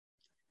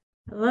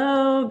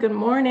Hello, good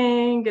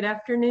morning, good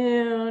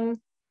afternoon.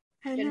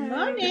 Good Hello.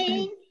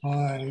 morning.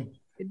 Hi.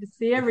 Good to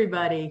see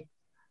everybody.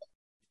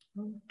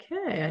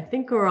 Okay, I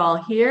think we're all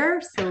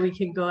here, so we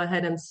can go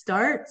ahead and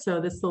start.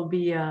 So this will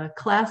be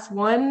class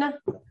one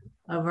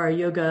of our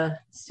Yoga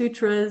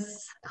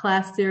Sutras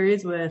class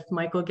series with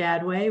Michael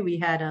Gadway. We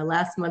had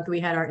last month we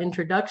had our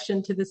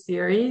introduction to the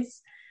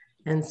series,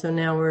 and so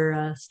now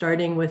we're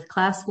starting with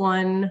class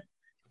one,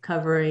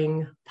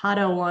 covering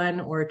Pada one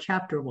or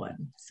chapter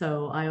one.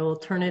 So I will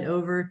turn it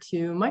over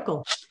to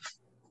Michael.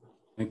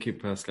 Thank you,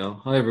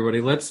 Pascal. Hi, everybody.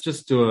 Let's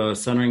just do a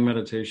centering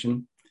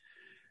meditation.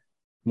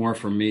 More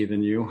for me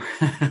than you.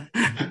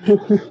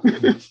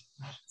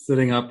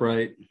 Sitting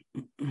upright.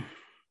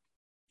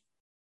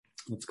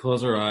 Let's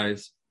close our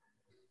eyes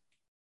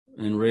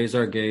and raise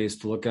our gaze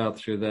to look out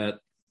through that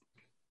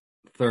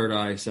third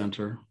eye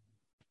center,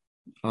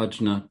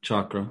 Ajna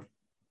chakra.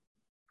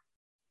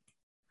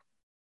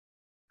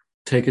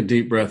 Take a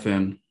deep breath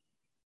in.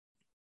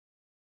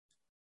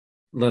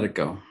 Let it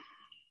go.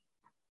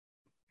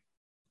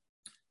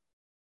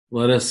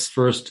 Let us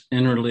first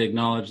inwardly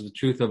acknowledge the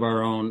truth of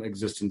our own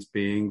existence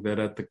being, that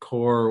at the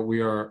core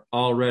we are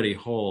already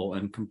whole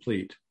and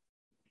complete.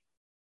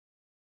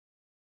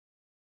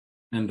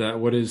 And that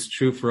what is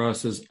true for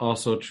us is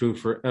also true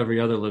for every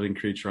other living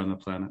creature on the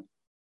planet.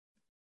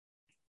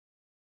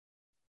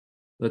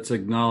 Let's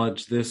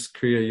acknowledge this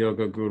Kriya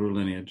Yoga Guru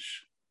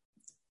lineage.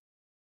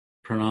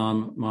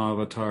 Pranam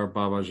Mahavatar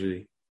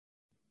Babaji,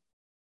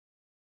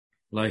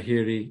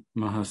 Lahiri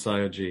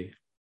Mahasaya Ji,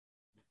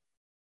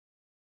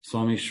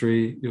 Swami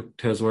Shri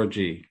Yukteswar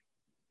Ji,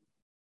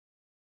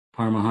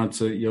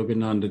 Paramahansa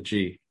Yogananda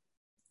Ji,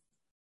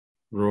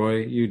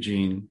 Roy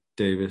Eugene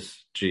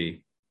Davis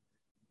Ji,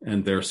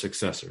 and their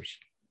successors.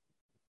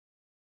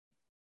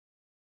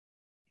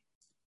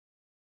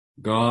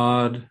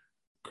 God,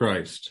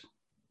 Christ,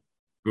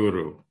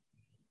 Guru,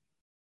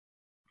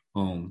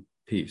 Om,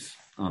 peace.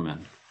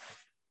 Amen.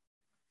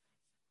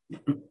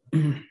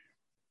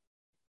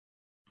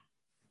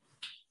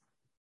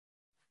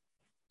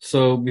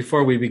 So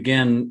before we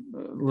begin,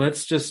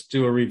 let's just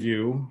do a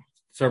review.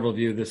 Several of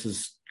you, this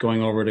is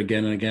going over it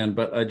again and again,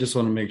 but I just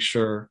want to make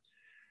sure,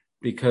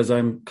 because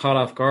I'm caught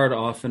off guard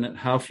often at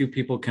how few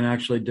people can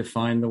actually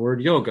define the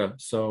word yoga.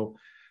 So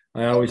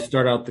I always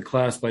start out the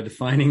class by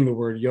defining the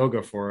word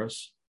yoga for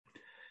us.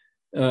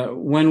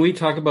 When we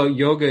talk about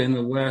yoga in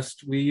the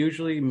West, we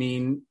usually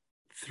mean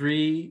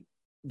three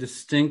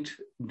distinct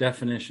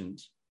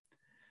definitions.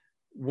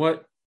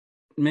 What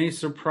may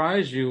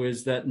surprise you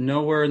is that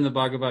nowhere in the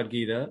Bhagavad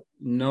Gita,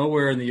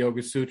 nowhere in the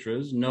Yoga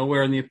Sutras,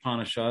 nowhere in the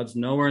Upanishads,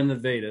 nowhere in the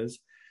Vedas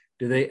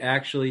do they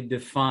actually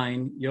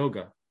define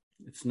yoga.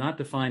 It's not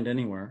defined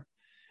anywhere.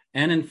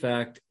 And in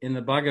fact, in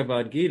the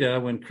Bhagavad Gita,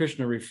 when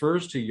Krishna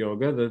refers to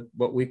yoga,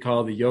 what we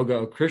call the yoga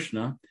of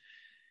Krishna,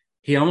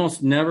 he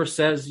almost never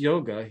says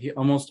yoga. He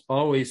almost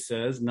always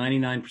says,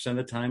 99% of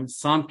the time,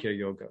 Samkhya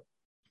yoga.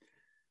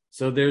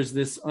 So there's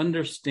this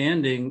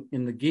understanding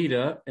in the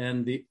Gita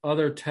and the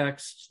other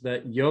texts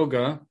that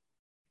yoga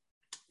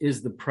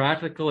is the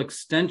practical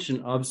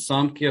extension of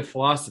Samkhya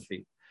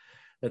philosophy.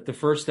 That the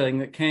first thing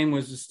that came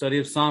was the study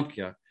of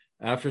Samkhya.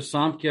 After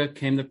Samkhya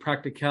came the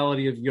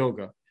practicality of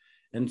yoga.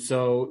 And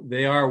so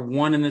they are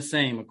one and the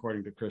same,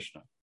 according to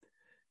Krishna.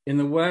 In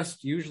the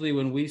West, usually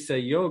when we say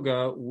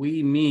yoga,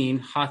 we mean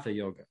Hatha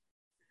yoga.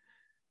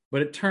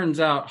 But it turns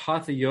out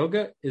Hatha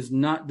yoga is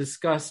not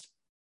discussed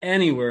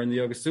anywhere in the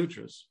Yoga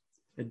Sutras.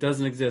 It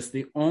doesn't exist.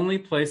 The only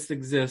place it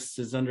exists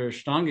is under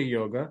Ashtanga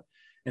yoga,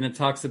 and it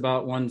talks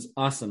about one's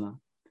asana.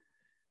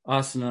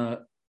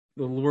 Asana,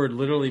 the word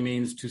literally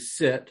means to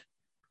sit.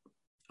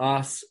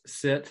 As,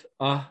 sit,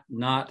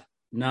 not,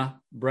 na,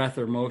 breath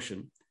or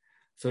motion.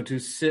 So to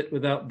sit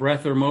without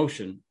breath or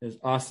motion is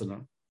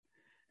asana.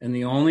 And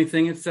the only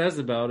thing it says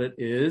about it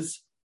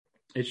is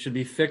it should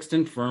be fixed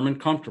and firm and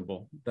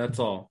comfortable. That's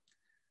all.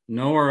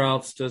 Nowhere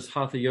else does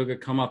Hatha yoga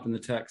come up in the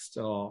text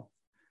at all.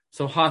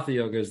 So Hatha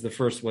yoga is the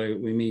first way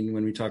we mean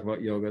when we talk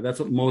about yoga.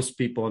 That's what most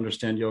people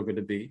understand yoga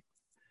to be.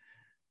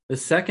 The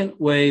second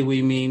way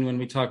we mean when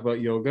we talk about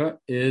yoga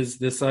is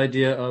this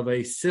idea of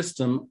a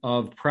system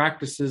of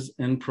practices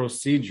and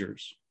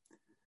procedures.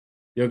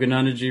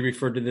 Yoganandaji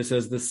referred to this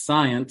as the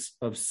science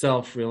of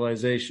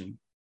self-realization.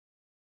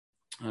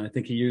 I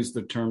think he used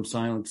the term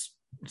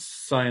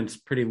science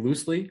pretty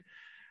loosely,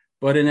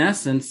 but in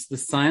essence, the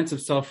science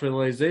of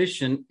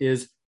self-realization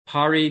is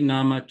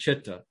parinama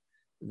chitta,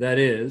 that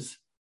is,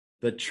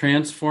 the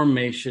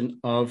transformation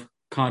of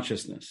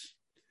consciousness.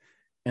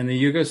 And the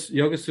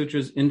Yoga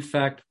Sutras, in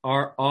fact,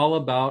 are all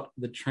about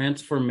the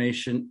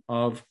transformation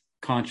of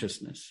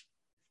consciousness.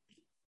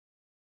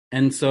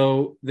 And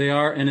so they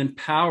are an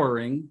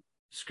empowering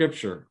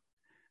scripture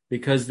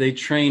because they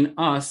train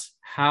us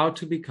how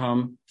to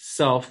become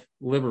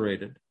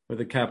self-liberated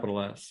with a capital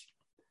S.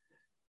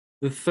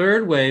 The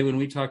third way, when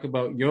we talk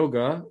about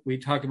yoga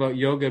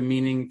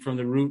meaning from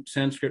the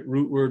Sanskrit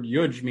root word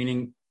yuj,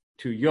 meaning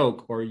to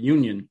yoke or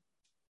union.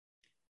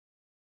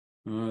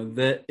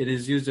 That it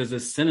is used as a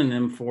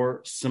synonym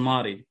for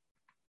samadhi.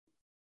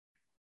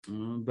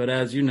 But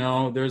as you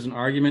know, there's an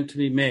argument to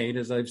be made,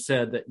 as I've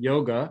said, that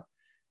yoga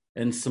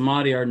and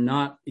samadhi are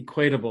not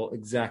equatable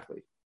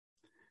exactly.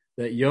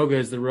 That yoga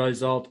is the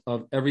result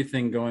of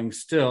everything going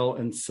still,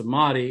 and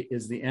samadhi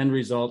is the end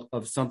result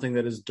of something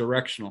that is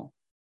directional.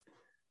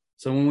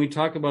 So when we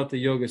talk about the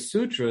Yoga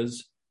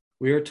Sutras,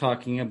 we are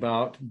talking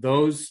about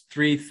those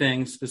three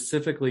things,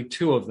 specifically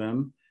two of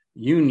them,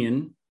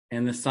 union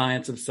and the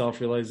science of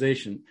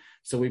self-realization.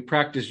 So we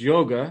practice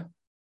yoga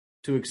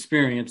to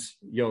experience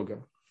yoga.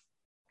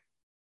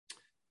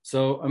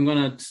 So I'm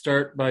going to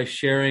start by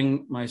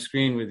sharing my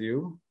screen with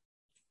you.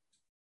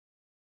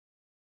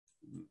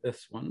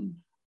 This one.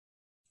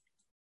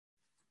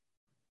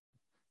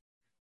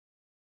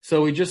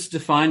 So we just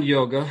defined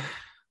yoga.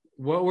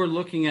 What we're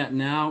looking at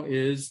now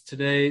is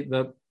today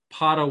the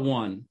Pada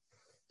 1.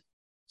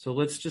 So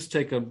let's just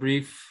take a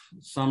brief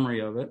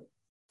summary of it.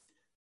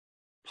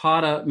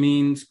 Pada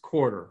means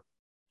quarter.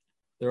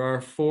 There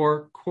are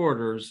 4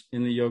 quarters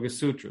in the Yoga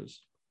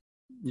Sutras.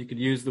 You could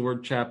use the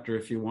word chapter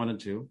if you wanted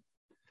to.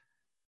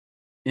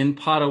 In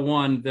Pada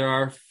 1, there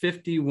are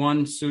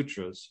 51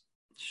 sutras,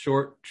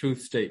 short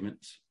truth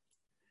statements.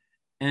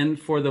 And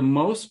for the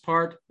most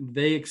part,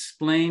 they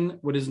explain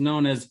what is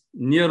known as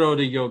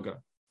Nirodha Yoga.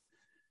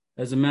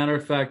 As a matter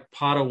of fact,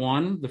 Pada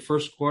 1, the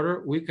first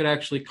quarter, we could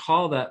actually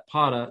call that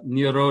Pada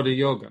Nirodha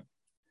Yoga.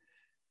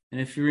 And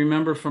if you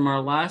remember from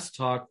our last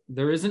talk,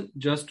 there isn't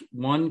just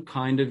one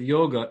kind of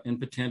yoga in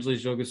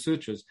Patanjali's Yoga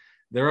Sutras.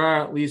 There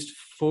are at least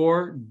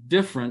 4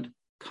 different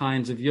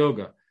kinds of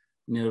yoga.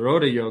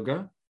 Nirodha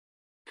Yoga,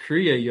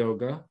 Kriya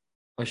Yoga,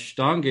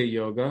 Ashtanga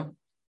Yoga,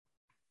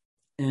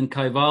 and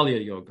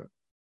Kaivalya Yoga.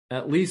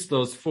 At least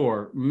those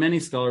 4. Many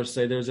scholars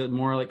say there's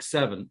more like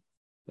 7.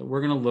 But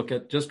we're going to look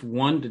at just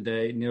one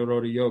today,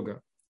 Nirodha Yoga.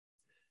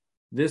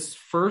 This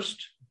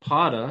first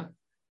pada,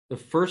 the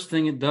first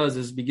thing it does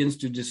is begins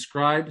to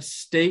describe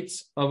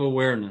states of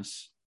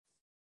awareness.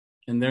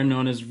 And they're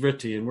known as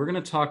vritti. And we're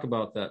going to talk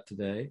about that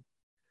today.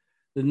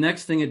 The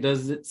next thing it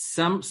does is it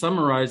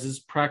summarizes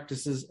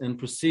practices and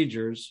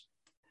procedures.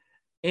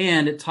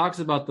 And it talks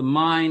about the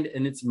mind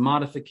and its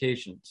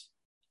modifications.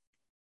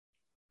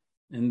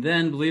 And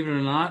then, believe it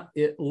or not,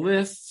 it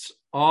lists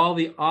all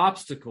the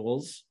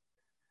obstacles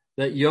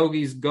that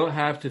yogis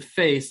have to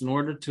face in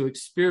order to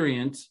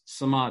experience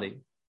samadhi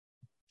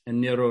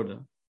and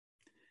nirodha.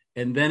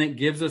 And then it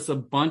gives us a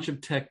bunch of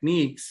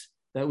techniques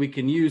that we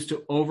can use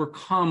to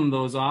overcome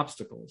those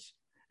obstacles.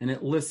 And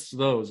it lists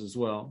those as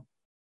well.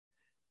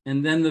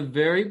 And then the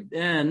very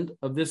end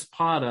of this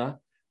pada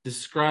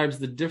describes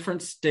the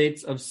different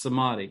states of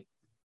samadhi.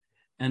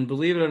 And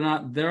believe it or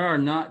not, there are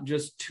not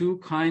just 2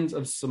 kinds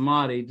of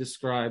samadhi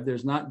described.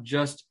 There's not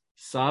just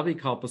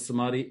Savikalpa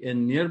Samadhi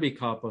and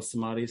Nirvikalpa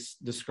Samadhi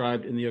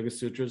described in the Yoga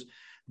Sutras.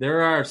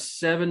 There are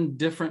 7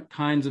 different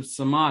kinds of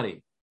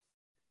samadhi,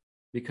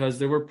 because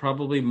there were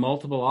probably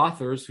multiple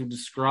authors who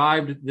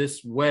described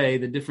this way,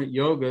 the different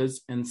yogas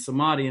and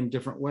samadhi in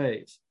different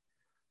ways.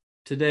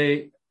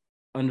 Today,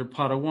 under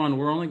Pada 1,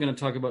 we're only going to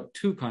talk about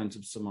 2 kinds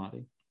of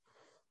samadhi.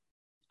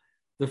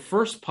 The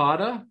first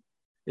pada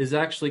is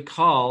actually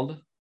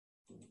called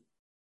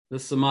the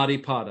Samadhi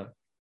Pada.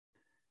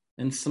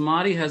 And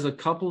samadhi has a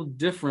couple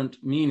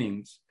different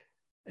meanings.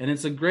 And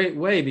it's a great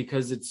way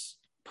because it's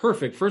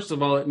perfect. First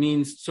of all, it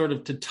means sort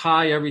of to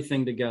tie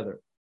everything together.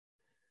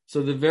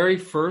 So the very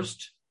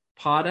first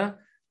pada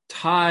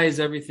ties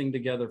everything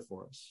together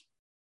for us.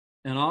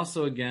 And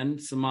also, again,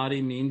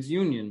 samadhi means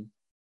union.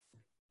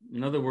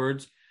 In other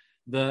words,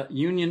 the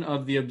union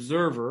of the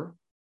observer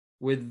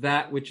with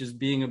that which is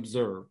being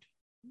observed.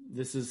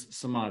 This is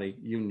samadhi,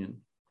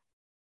 union.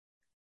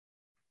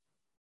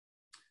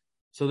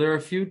 So there are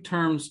a few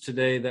terms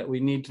today that we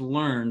need to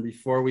learn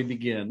before we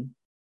begin.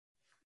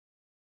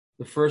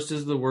 The first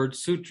is the word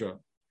sutra.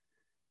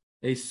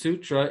 A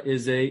sutra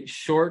is a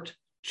short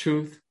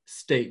truth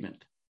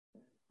statement,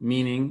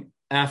 meaning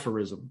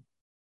aphorism.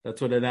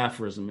 That's what an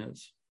aphorism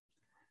is.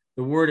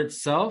 The word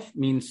itself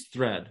means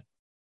thread.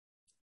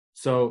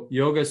 So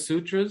Yoga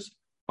Sutras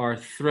are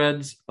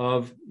threads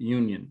of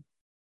union.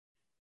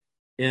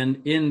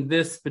 And in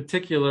this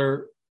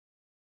particular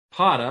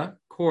pada,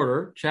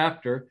 quarter,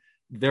 chapter,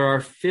 there are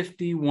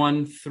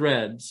 51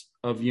 threads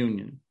of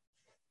union.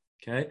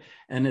 Okay?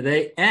 And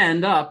they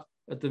end up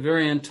at the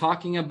very end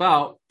talking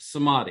about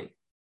samadhi.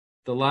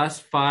 The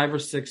last 5 or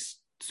 6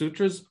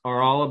 sutras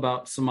are all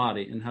about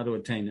samadhi and how to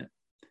attain it.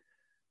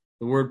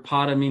 The word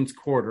pada means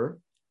quarter.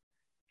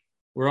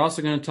 We're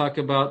also going to talk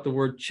about the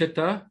word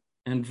chitta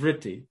and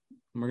vritti.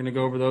 And we're going to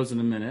go over those in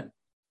a minute.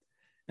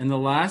 And the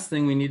last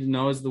thing we need to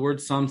know is the word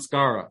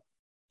samskara.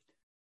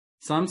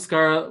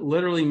 Samskara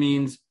literally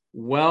means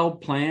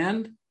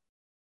well-planned,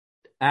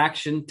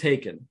 action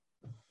taken.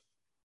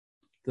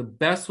 The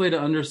best way to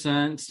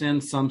understand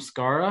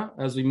samskara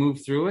as we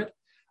move through it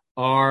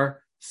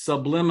are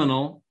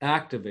subliminal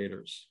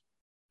activators.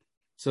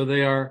 So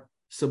they are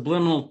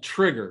subliminal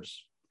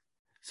triggers.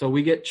 So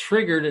we get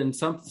triggered and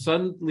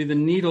suddenly the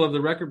needle of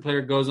the record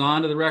player goes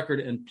onto the record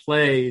and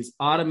plays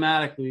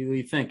automatically,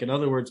 we think. In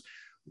other words,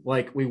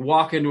 like we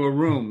walk into a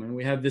room and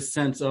we have this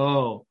sense,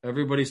 oh,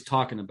 everybody's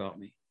talking about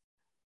me.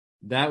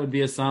 That would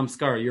be a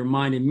samskara. Your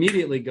mind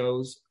immediately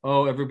goes,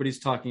 oh, everybody's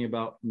talking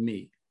about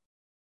me.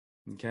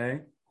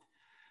 Okay?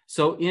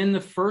 So in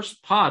the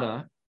first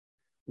pada,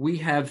 we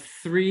have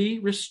 3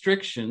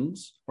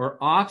 restrictions or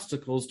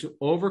obstacles to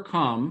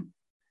overcome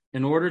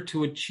in order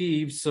to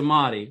achieve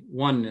samadhi,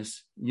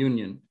 oneness,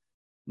 union,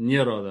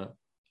 nirodha.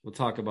 We'll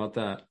talk about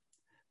that.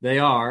 They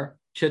are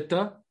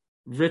chitta,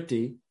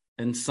 vritti,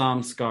 and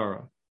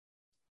samskara.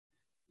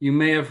 You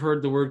may have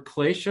heard the word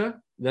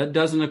klesha. That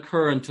doesn't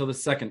occur until the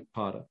second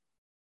pada.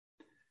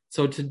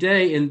 So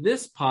today in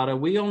this pada,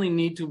 we only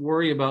need to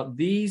worry about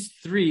these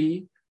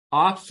 3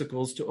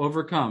 obstacles to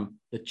overcome: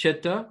 the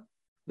chitta,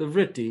 the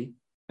vritti,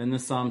 and the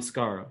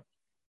samskara.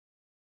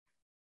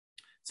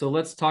 So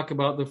let's talk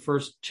about the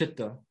first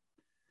chitta.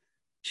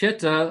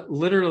 Chitta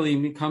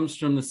literally comes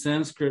from the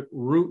Sanskrit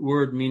root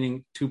word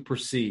meaning to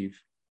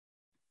perceive.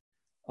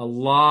 A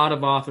lot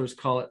of authors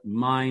call it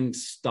mind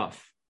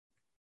stuff.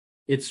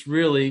 It's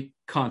really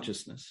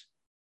consciousness.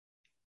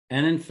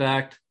 And in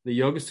fact, the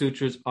Yoga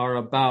Sutras are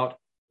about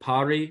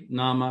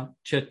parinama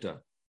chitta,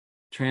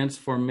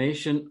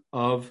 transformation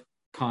of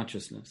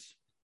consciousness.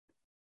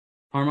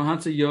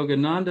 Paramahansa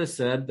Yogananda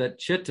said that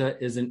chitta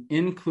is an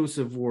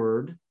inclusive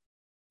word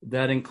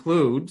that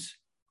includes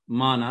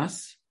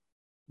manas,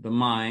 the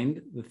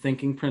mind, the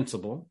thinking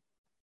principle.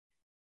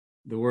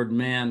 The word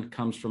man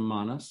comes from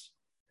manas.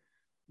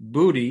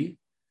 Buddhi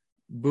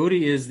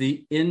is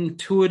the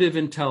intuitive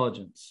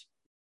intelligence.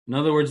 In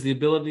other words, the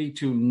ability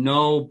to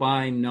know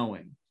by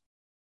knowing.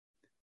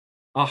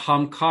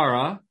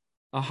 Ahamkara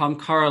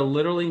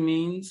literally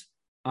means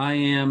I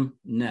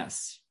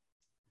am-ness.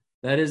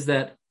 That is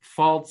that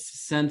false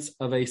sense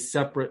of a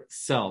separate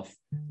self.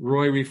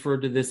 Roy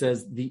referred to this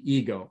as the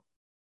ego.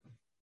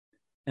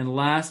 And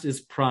last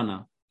is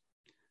prana.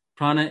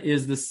 Prana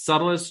is the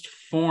subtlest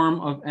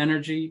form of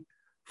energy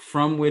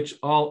from which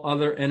all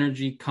other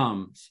energy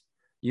comes.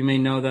 You may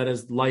know that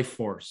as life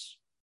force.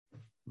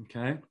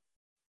 Okay?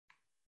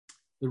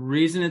 The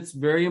reason it's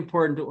very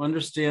important to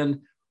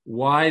understand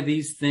why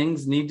these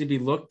things need to be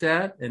looked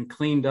at and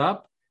cleaned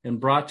up and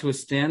brought to a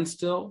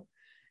standstill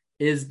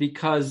is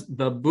because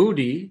the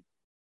buddhi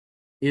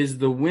is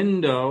the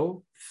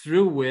window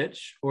through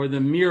which, or the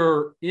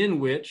mirror in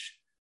which,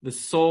 the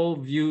soul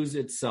views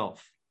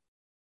itself.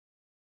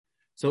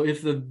 So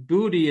if the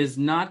buddhi is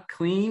not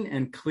clean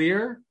and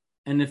clear,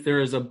 and if there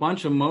is a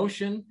bunch of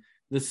motion,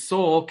 the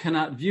soul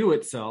cannot view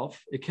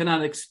itself. It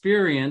cannot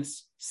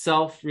experience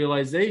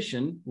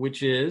self-realization,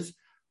 which is,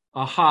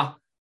 aha,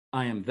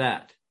 I am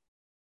that.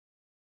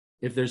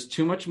 If there's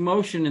too much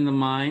motion in the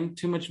mind,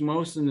 too much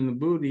motion in the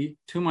buddhi,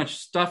 too much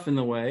stuff in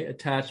the way,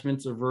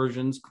 attachments,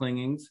 aversions,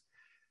 clingings,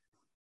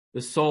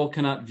 the soul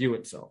cannot view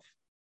itself.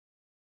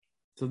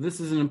 So this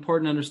is an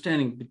important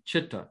understanding,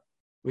 chitta.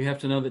 We have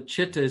to know that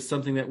chitta is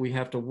something that we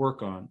have to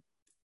work on.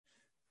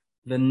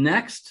 The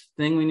next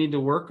thing we need to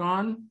work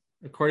on,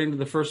 according to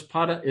the first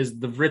pada, is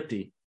the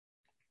vritti.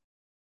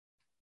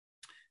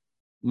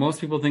 Most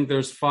people think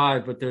there's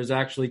 5, but there's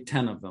actually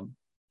 10 of them.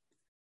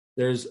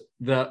 There's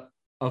the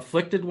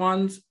afflicted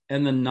ones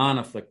and the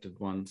non-afflicted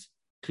ones.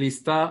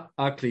 Klista,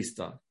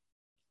 aklista.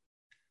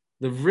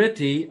 The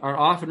vritti are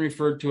often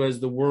referred to as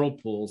the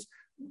whirlpools,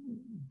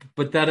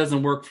 but that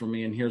doesn't work for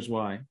me, and here's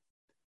why.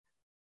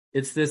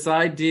 It's this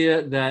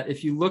idea that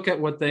if you look at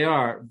what they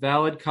are,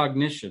 valid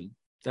cognition,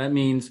 that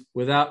means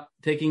without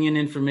taking in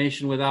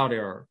information without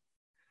error.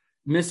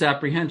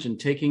 Misapprehension,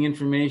 taking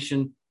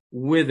information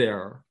with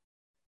error.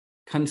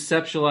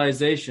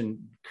 Conceptualization,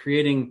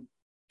 creating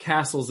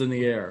castles in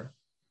the air.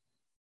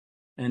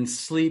 And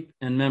sleep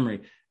and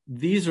memory.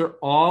 These are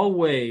all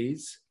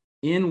ways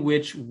in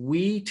which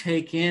we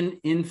take in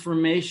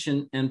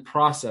information and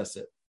process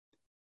it.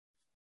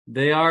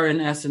 They are,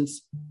 in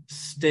essence,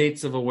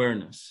 states of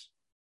awareness.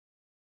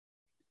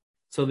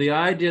 So the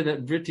idea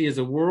that vritti is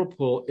a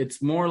whirlpool,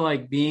 it's more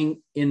like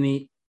being in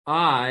the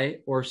eye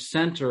or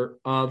center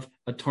of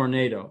a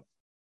tornado.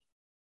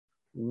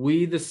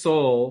 We, the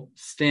soul,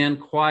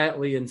 stand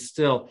quietly and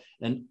still,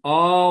 and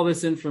all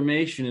this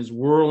information is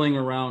whirling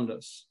around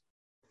us.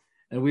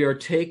 And we are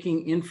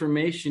taking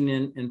information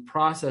in and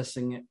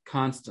processing it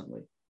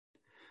constantly.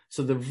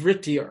 So the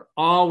vritti are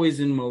always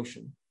in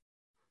motion.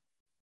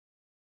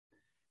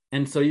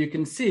 And so you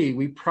can see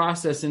we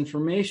process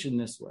information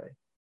this way.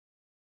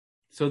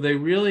 So they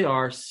really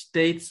are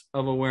states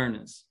of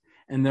awareness,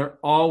 and they're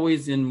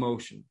always in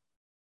motion.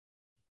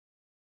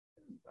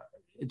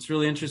 It's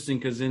really interesting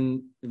because at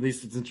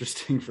least it's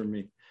interesting for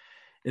me.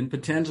 In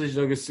Patanjali's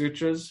Yoga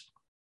Sutras,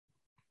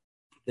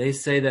 they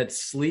say that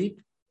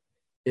sleep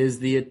is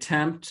the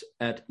attempt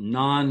at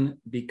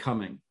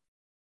non-becoming.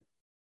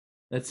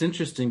 That's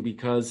interesting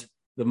because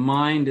the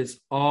mind is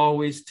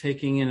always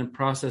taking in and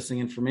processing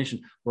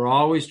information. We're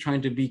always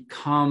trying to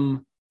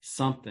become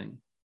something.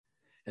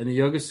 And the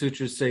Yoga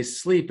Sutras say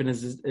sleep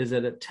is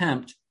an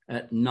attempt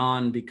at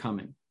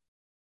non-becoming.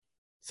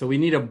 So we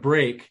need a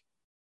break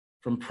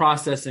from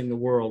processing the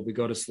world. We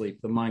go to sleep.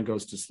 The mind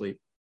goes to sleep.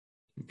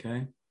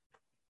 Okay?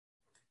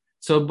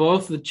 So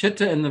both the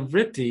chitta and the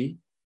vritti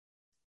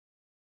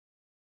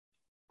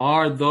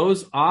are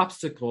those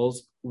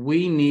obstacles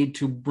we need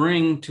to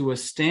bring to a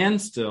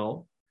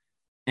standstill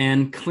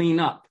and clean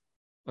up,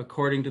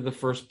 according to the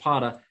first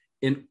pada,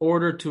 in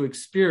order to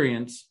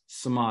experience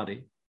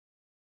samadhi.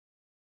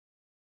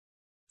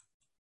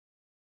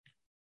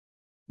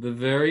 The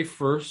very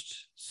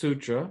first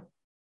sutra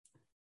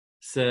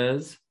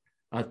says,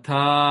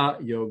 Atha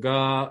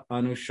Yoga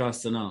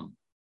Anushasanam.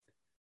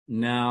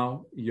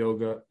 Now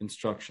yoga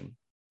instruction.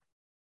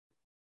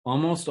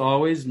 Almost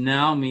always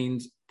now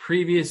means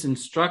previous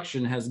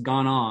instruction has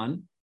gone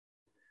on.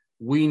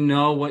 We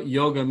know what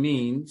yoga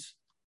means,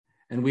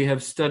 and we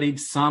have studied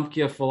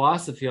Samkhya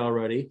philosophy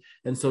already.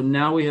 And so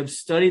now we have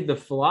studied the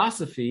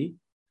philosophy,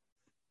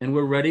 and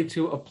we're ready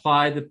to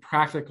apply the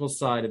practical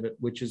side of it,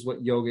 which is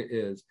what yoga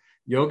is.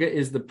 Yoga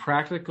is the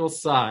practical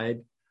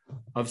side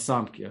of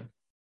Samkhya.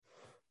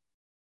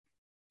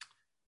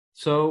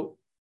 So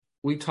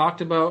we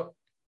talked about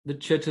the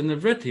chitta and the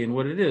vritti and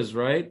what it is,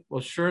 right?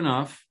 Well, sure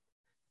enough,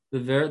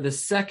 the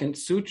second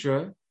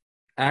sutra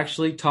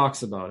actually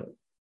talks about it.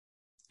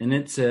 And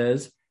it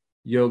says,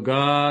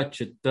 Yoga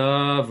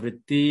Chitta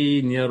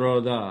Vritti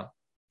Nirodha.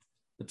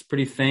 It's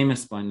pretty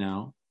famous by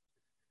now.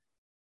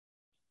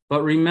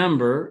 But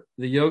remember,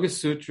 the Yoga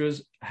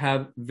Sutras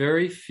have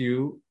very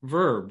few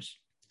verbs.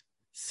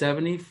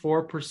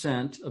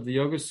 74% of the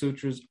Yoga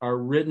Sutras are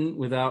written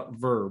without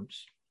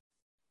verbs.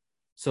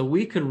 So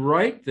we could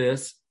write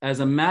this as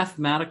a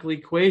mathematical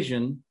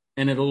equation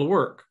and it'll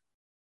work.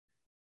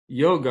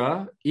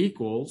 Yoga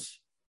equals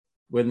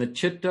when the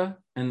chitta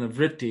and the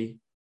vritti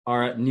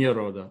are at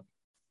nirodha.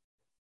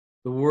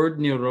 The word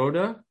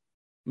nirodha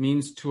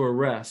means to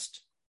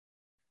arrest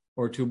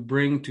or to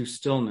bring to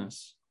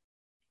stillness.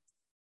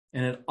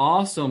 And it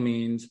also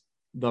means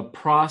the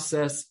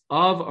process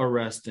of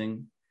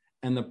arresting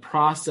and the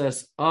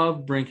process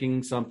of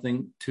bringing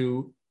something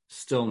to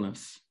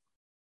stillness.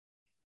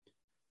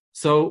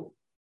 So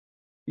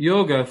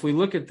yoga, if we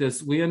look at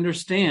this, we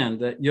understand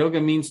that yoga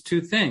means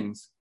two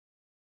things.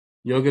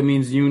 Yoga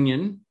means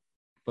union,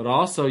 but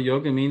also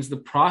yoga means the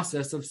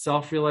process of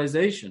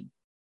self-realization.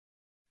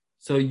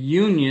 So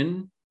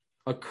union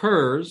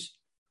occurs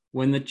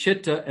when the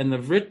chitta and the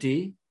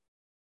vritti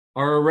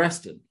are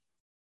arrested.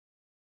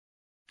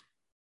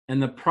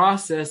 And the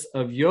process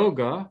of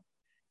yoga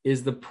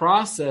is the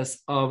process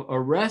of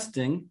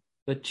arresting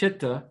the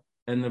chitta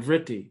and the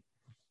vritti,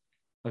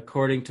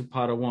 according to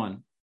Pada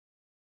 1.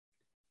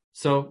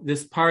 So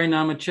this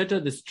parinama chitta,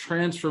 this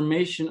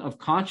transformation of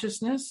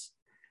consciousness,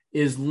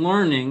 is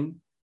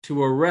learning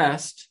to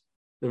arrest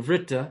the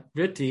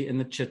vritti and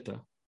the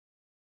chitta.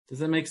 Does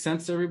that make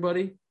sense to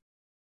everybody?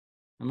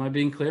 Am I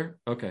being clear?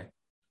 Okay.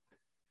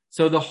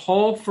 So the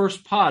whole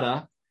first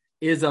pada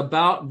is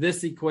about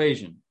this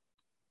equation,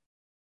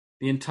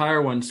 the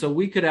entire one. So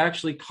we could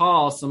actually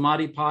call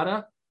Samadhi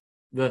pada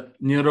the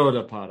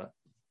Nirodha pada.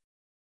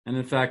 And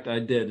in fact, I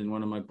did in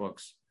one of my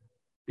books,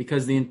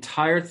 because the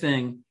entire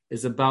thing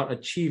is about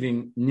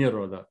achieving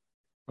Nirodha,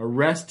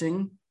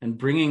 arresting and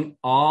bringing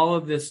all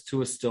of this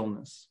to a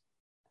stillness.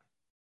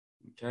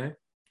 Okay?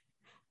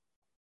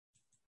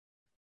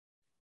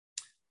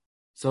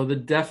 So the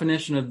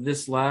definition of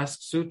this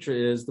last sutra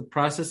is the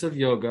process of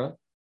yoga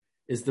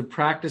is the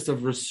practice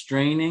of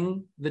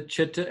restraining the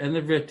chitta and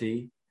the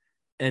vritti,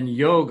 and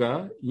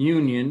yoga,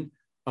 union,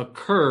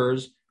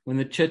 occurs when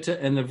the chitta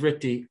and the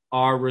vritti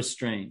are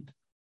restrained.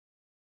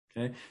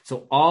 Okay?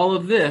 So all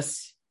of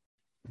this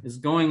is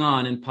going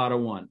on in Pada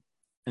 1,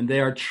 and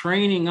they are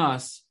training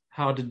us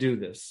how to do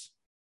this.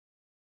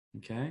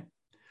 Okay?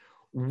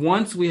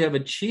 Once we have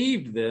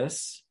achieved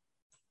this,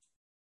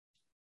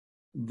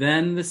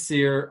 then the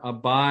seer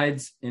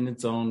abides in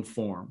its own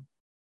form.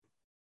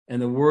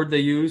 And the word they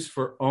use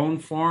for own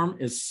form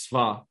is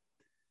sva.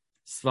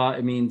 Sva,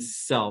 it means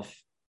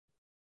self,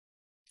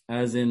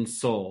 as in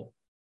soul,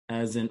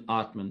 as in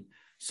Atman.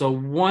 So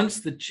once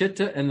the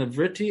chitta and the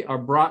vritti are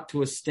brought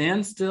to a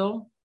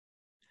standstill,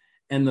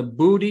 and the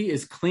buddhi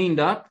is cleaned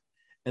up,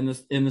 and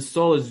the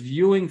soul is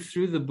viewing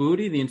through the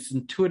buddhi, the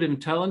intuitive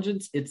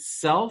intelligence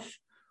itself,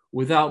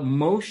 without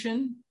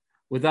motion,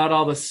 without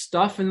all the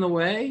stuff in the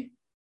way,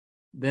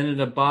 then it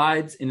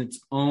abides in its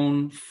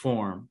own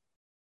form.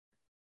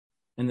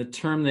 And the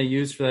term they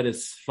use for that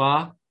is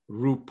sva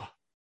rupa,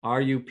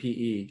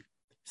 R-U-P-E,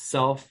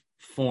 self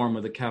form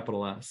with a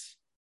capital S.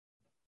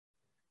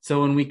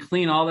 So when we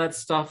clean all that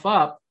stuff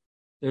up,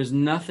 there's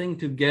nothing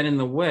to get in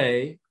the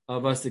way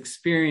of us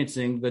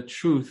experiencing the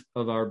truth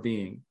of our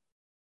being.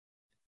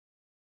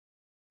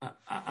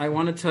 I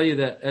want to tell you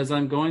that as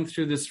I'm going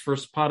through this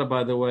first pada,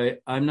 by the way,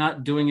 I'm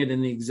not doing it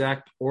in the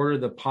exact order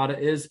the pada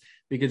is,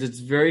 because it's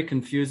very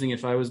confusing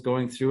if I was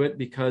going through it,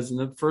 because in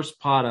the first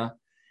pada,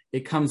 it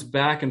comes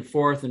back and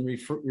forth and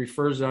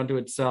refers onto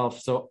itself.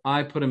 So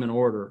I put them in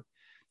order.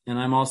 And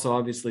I'm also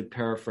obviously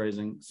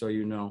paraphrasing, so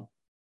you know.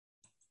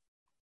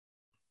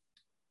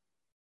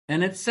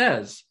 And it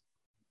says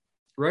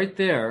right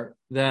there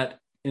that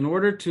in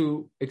order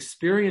to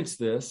experience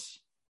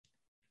this,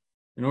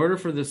 in order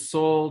for the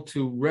soul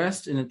to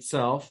rest in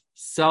itself,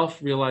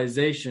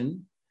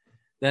 self-realization,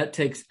 that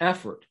takes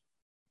effort.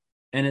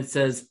 And it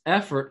says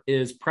effort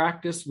is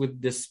practiced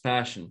with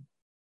dispassion.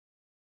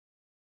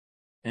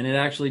 And it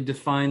actually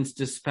defines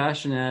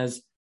dispassion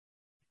as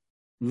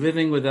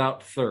living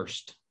without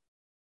thirst.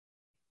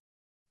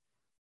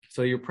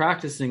 So you're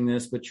practicing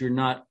this, but you're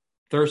not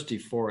thirsty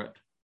for it.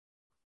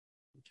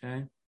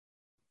 Okay?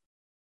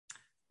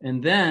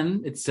 And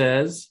then it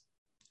says,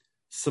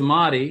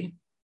 samadhi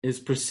is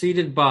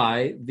preceded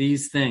by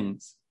these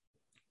things.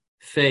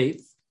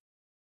 Faith,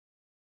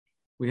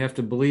 we have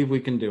to believe we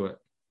can do it.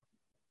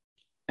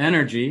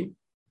 Energy,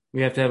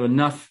 we have to have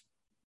enough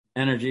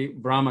energy.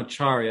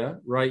 Brahmacharya,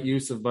 right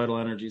use of vital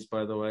energies,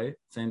 by the way,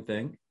 same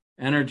thing.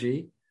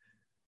 Energy.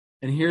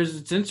 And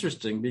it's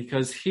interesting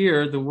because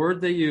here the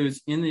word they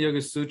use in the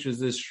Yoga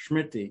Sutras is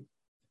smriti.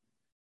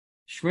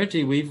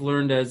 Smriti we've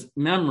learned as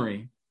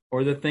memory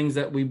or the things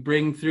that we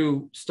bring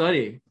through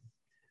study.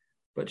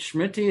 But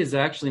smriti is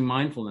actually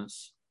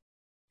mindfulness.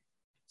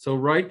 So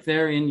right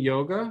there in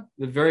yoga,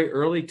 the very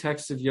early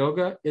text of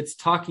yoga, it's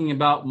talking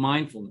about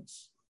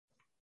mindfulness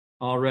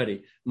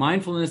already.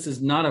 Mindfulness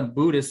is not a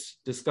Buddhist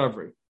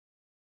discovery.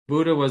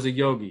 Buddha was a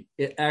yogi.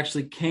 It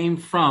actually came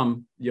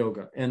from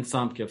yoga and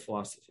Samkhya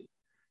philosophy.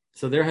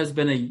 So there has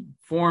been a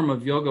form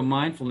of yoga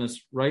mindfulness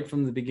right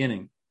from the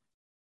beginning.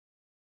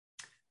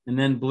 And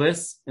then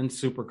bliss and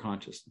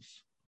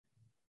superconsciousness.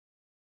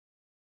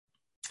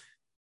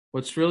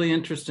 What's really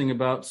interesting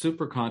about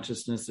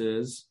superconsciousness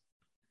is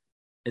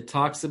it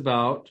talks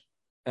about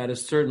at a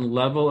certain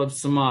level of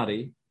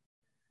samadhi,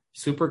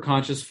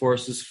 superconscious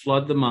forces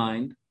flood the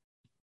mind,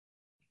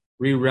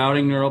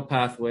 rerouting neural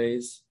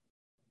pathways,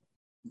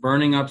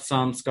 burning up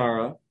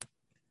samskara,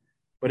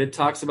 but it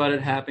talks about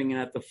it happening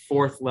at the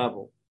fourth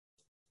level.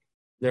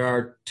 There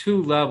are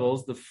two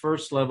levels. The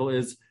first level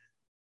is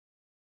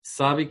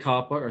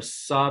savikalpa or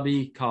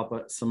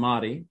sabhikalpa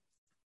samadhi.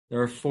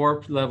 There are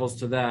 4 levels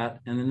to that,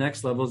 and the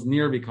next level is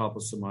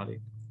nirvikalpa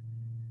samadhi.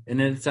 And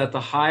it's at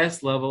the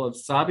highest level of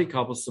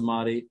sabhikalpa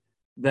samadhi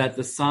that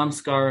the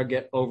samskara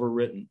get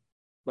overwritten,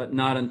 but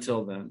not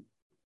until then.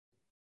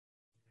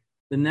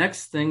 The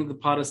next thing the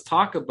padas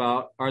talk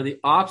about are the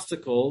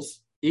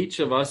obstacles each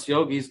of us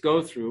yogis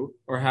go through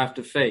or have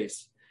to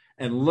face.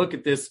 And look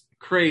at this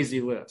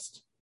crazy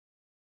list.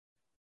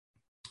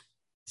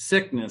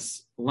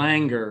 Sickness,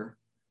 languor,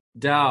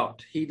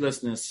 doubt,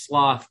 heedlessness,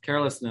 sloth,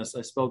 carelessness.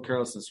 I spelled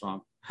carelessness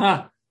wrong.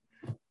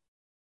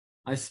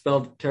 I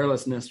spelled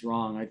carelessness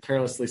wrong. I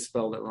carelessly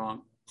spelled it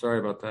wrong. Sorry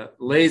about that.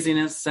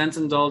 Laziness, sense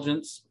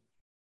indulgence,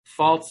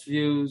 false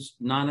views,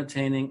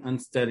 non-attaining,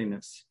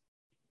 unsteadiness.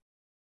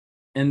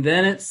 And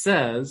then it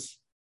says,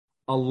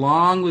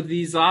 along with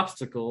these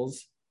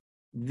obstacles,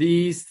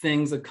 these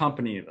things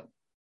accompany them.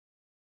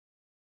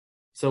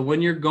 So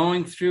when you're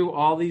going through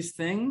all these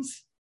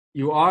things,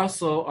 you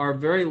also are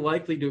very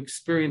likely to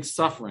experience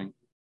suffering,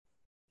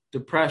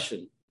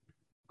 depression,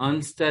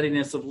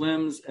 unsteadiness of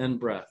limbs and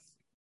breath.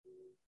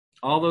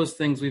 All those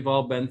things we've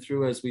all been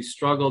through as we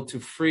struggle to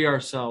free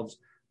ourselves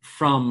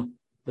from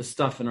the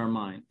stuff in our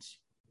minds.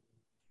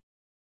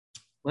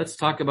 Let's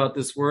talk about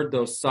this word,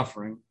 though,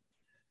 suffering.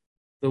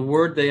 The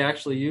word they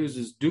actually use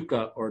is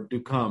dukkha or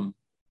dukkam.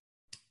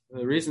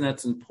 The reason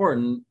that's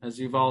important, as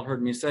you've all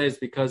heard me say, is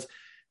because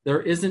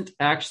there isn't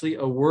actually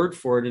a word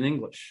for it in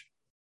English.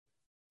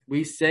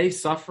 We say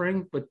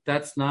suffering, but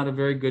that's not a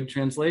very good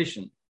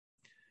translation.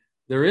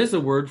 There is a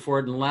word for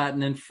it in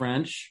Latin and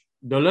French,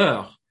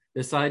 douleur,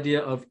 this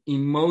idea of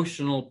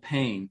emotional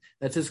pain.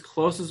 That's as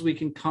close as we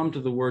can come to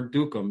the word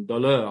dukkam,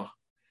 douleur.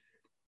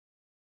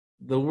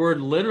 The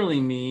word literally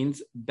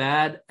means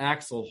bad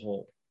axle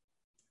hole.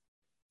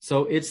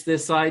 So it's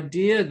this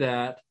idea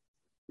that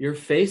you're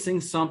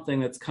facing something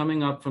that's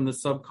coming up from the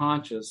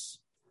subconscious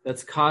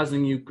that's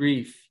causing you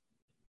grief.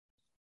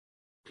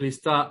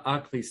 Klista,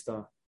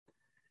 aklista.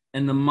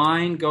 And the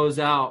mind goes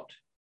out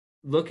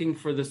looking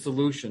for the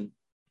solution.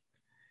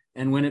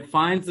 And when it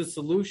finds the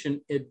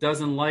solution, it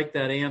doesn't like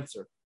that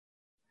answer.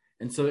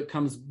 And so it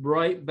comes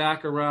right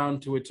back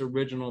around to its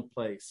original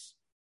place.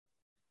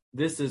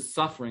 This is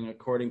suffering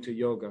according to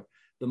yoga.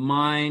 The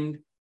mind,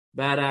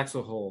 bad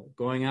axle hole,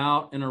 going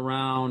out and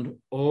around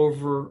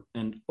over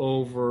and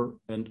over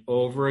and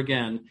over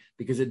again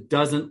because it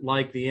doesn't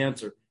like the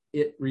answer.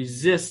 It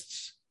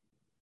resists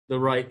the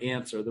right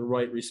answer, the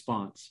right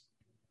response.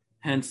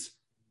 Hence,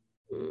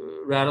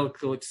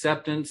 radical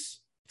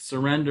acceptance,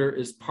 surrender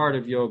is part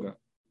of yoga.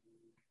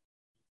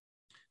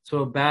 So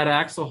a bad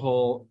axle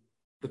hole,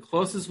 the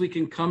closest we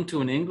can come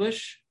to in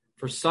English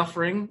for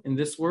suffering in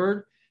this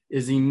word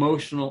is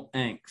emotional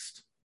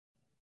angst.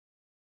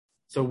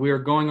 So we are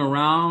going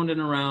around and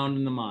around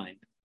in the mind,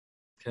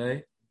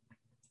 okay?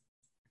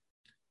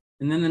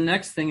 And then the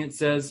next thing it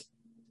says,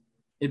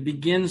 it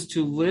begins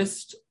to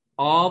list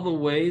all the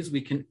ways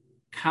we can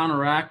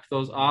counteract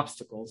those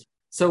obstacles.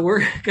 So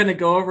we're going to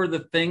go over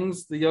the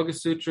things the Yoga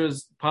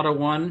Sutras, Pada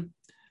 1,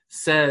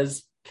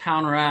 says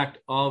counteract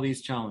all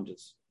these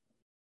challenges.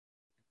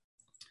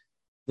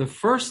 The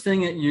first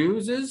thing it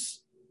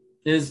uses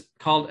is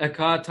called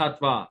Eka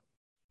Tattva.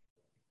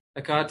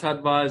 Eka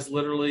Tattva is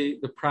literally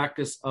the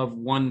practice of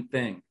one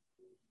thing.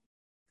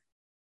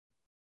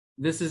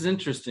 This is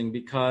interesting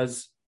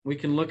because we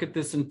can look at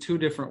this in 2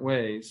 different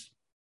ways.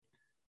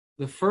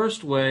 the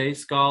first way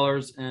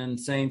scholars and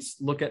saints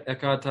look at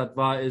Eka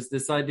Tattva is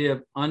this idea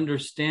of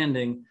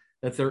understanding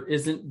that there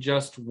isn't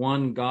just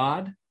one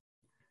God,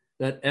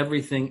 that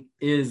everything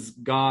is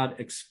God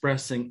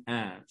expressing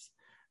as.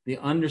 The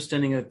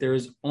understanding that there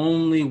is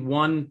only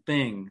one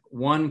thing,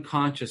 one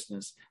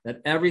consciousness,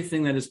 that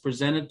everything that is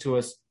presented to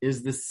us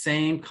is the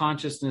same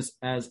consciousness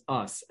as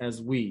us,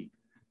 as we.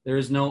 There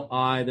is no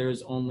I, there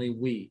is only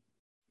we.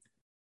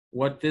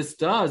 What this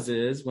does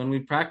is, when we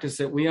practice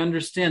it, we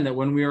understand that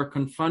when we are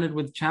confronted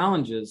with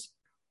challenges,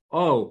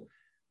 oh,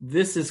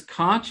 this is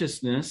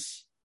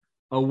consciousness,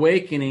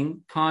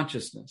 awakening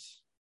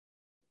consciousness.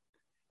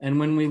 And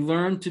when we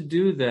learn to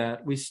do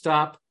that, we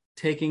stop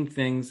taking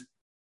things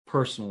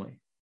personally.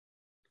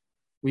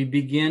 We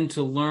begin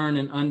to learn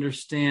and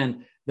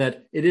understand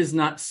that it is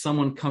not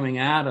someone coming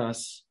at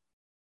us,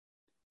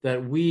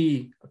 that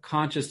we,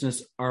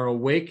 consciousness, are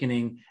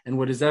awakening, and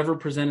what is ever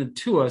presented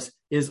to us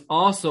is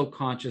also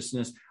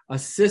consciousness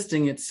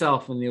assisting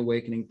itself in the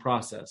awakening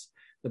process,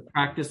 the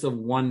practice of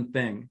one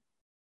thing.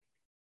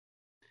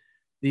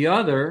 The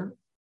other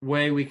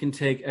way we can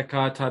take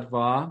Eka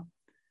Tattva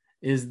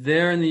is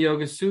there in the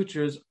Yoga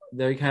Sutras.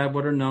 They have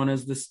what are known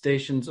as the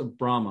stations of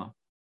Brahma.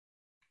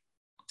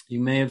 You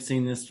may have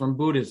seen this from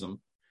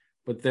Buddhism,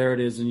 but there it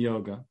is in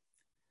yoga.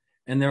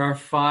 And there are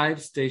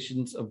 5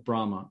 stations of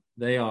Brahma.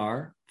 They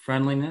are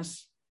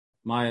friendliness,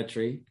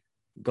 Maitri,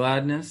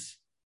 gladness,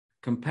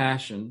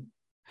 compassion,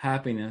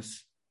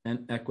 happiness,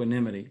 and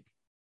equanimity.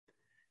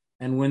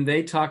 And when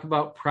they talk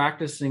about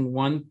practicing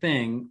one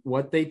thing,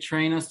 what they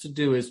train us to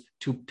do is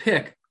to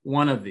pick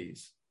one of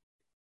these.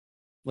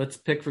 Let's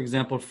pick, for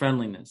example,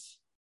 friendliness.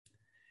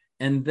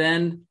 And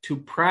then to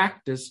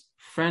practice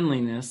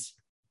friendliness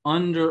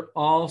under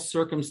all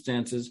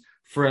circumstances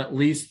for at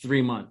least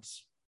 3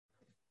 months.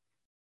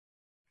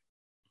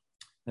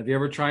 Have you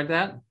ever tried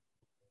that?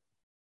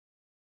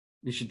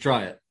 You should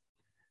try it.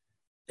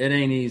 It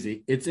ain't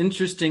easy. It's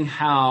interesting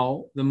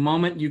how the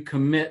moment you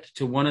commit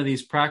to one of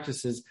these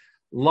practices,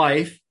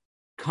 life,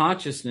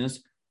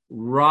 consciousness,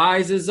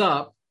 rises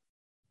up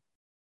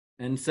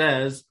and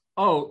says,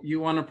 oh,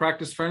 you want to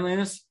practice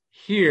friendliness?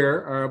 Here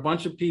are a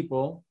bunch of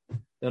people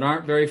that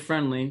aren't very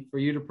friendly for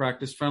you to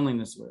practice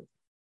friendliness with.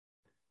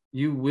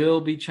 You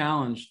will be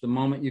challenged the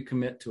moment you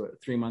commit to it,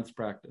 3 months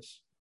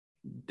practice,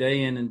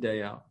 day in and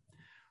day out.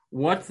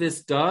 What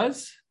this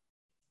does,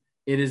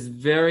 it is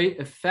very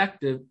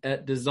effective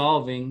at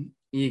dissolving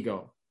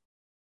ego.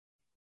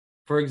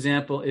 For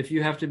example, if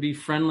you have to be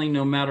friendly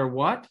no matter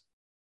what,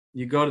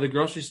 you go to the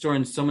grocery store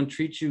and someone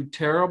treats you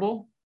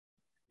terrible,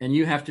 and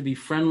you have to be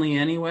friendly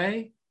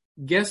anyway,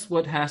 guess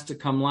what has to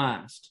come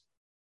last?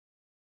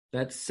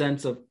 That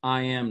sense of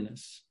I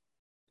amness.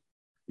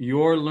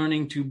 You're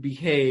learning to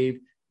behave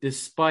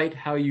despite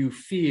how you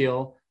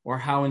feel or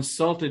how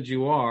insulted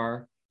you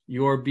are,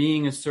 you're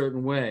being a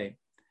certain way.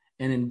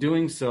 And in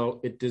doing so,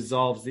 it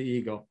dissolves the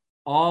ego.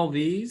 All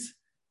these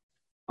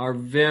are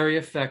very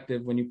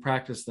effective when you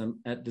practice them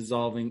at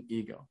dissolving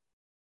ego,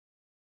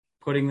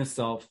 putting the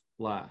self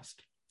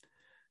last.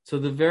 So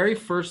the very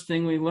first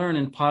thing we learn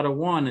in Pada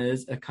 1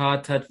 is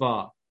Eka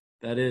Tattva.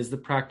 That is the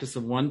practice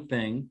of one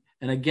thing.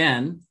 And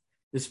again,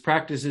 this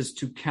practice is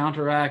to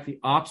counteract the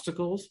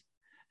obstacles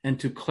and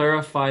to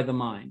clarify the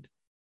mind.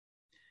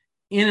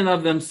 In and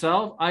of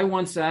themselves, I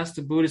once asked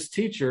a Buddhist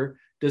teacher,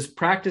 does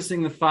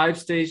practicing the 5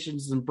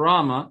 stations in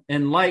Brahma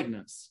enlighten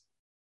us?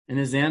 And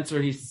his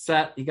answer, he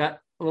got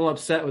a little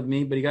upset with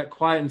me, but he got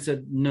quiet and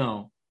said,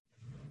 no.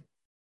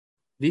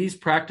 These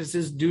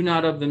practices do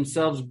not of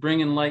themselves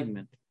bring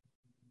enlightenment.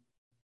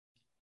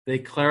 They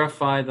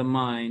clarify the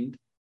mind,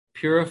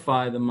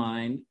 purify the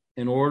mind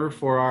in order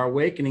for our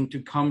awakening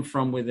to come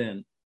from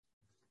within.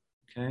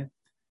 Okay.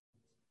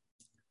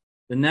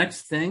 The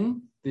next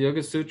thing the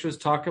Yoga Sutras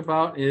talk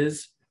about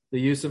is the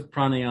use of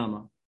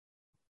pranayama.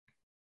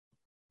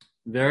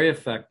 Very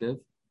effective,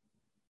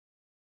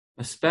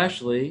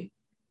 especially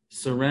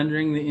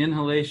surrendering the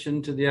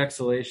inhalation to the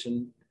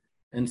exhalation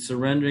and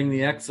surrendering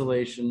the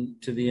exhalation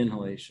to the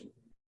inhalation,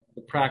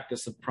 the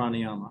practice of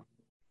pranayama.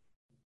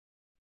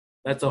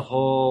 That's a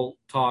whole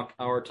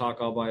hour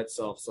talk all by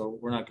itself, so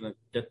we're not going to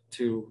get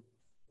to.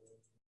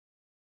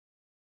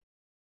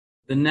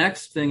 The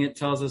next thing it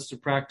tells us to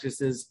practice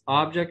is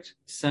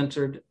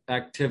object-centered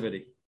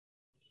activity.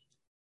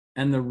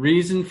 And the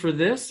reason for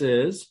this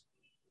is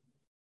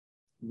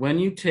when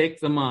you take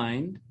the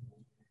mind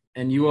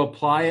and you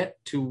apply it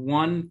to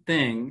one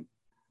thing,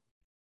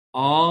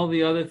 all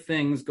the other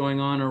things going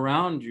on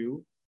around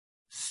you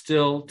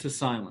still to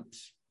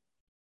silence.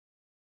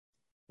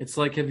 It's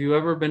like, have you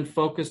ever been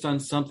focused on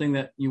something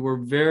that you were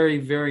very,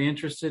 very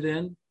interested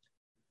in?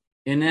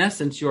 In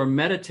essence, you're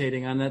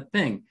meditating on that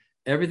thing.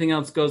 Everything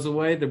else goes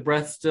away, the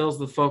breath stills,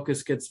 the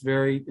focus gets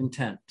very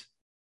intent.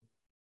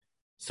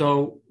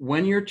 So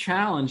when you're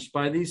challenged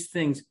by these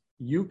things,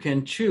 you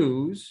can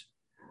choose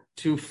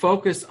to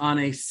focus on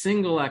a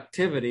single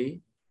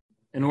activity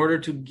in order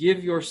to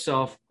give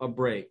yourself a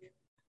break.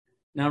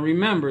 Now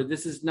remember,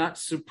 this is not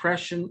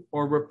suppression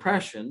or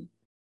repression.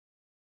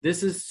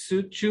 This is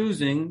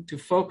choosing to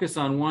focus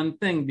on one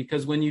thing,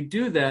 because when you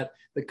do that,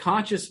 the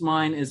conscious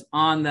mind is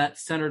on that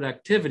centered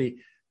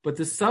activity, but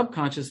the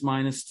subconscious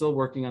mind is still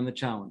working on the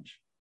challenge.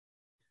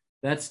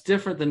 That's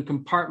different than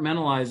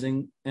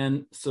compartmentalizing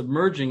and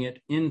submerging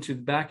it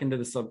back into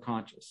the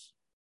subconscious.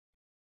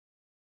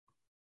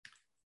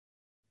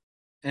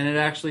 And it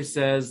actually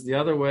says the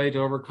other way to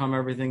overcome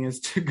everything is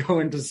to go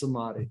into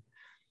samadhi.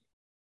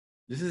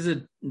 This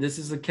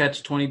is a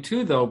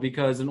catch-22 though,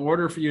 because in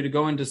order for you to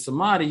go into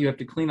samadhi, you have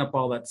to clean up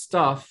all that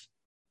stuff.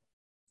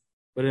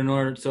 But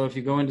so if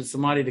you go into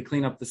samadhi to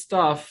clean up the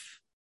stuff,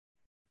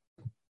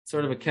 it's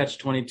sort of a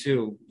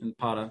catch-22 in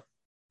Pada.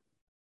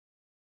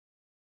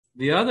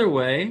 The other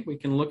way we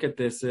can look at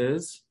this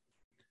is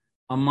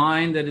a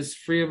mind that is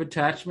free of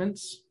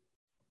attachments.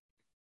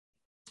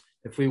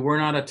 If we were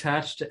not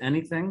attached to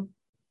anything,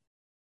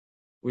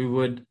 we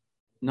would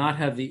not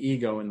have the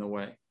ego in the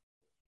way.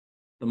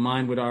 The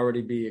mind would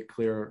already be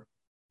clearer.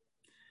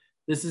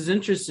 This is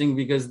interesting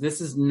because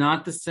this is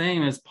not the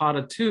same as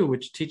Pada 2,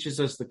 which teaches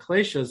us the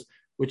kleshas,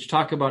 which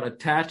talk about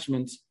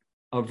attachments,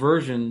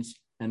 aversions,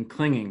 and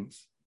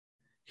clingings.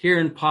 Here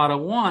in Pada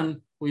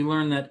 1, we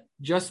learn that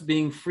just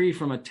being free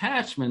from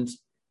attachments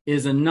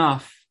is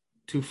enough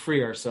to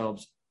free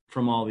ourselves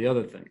from all the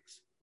other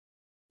things.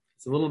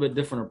 It's a little bit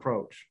different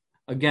approach.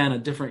 Again, a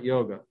different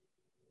yoga.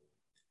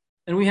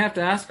 And we have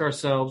to ask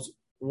ourselves,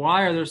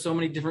 why are there so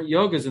many different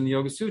yogas in the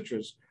Yoga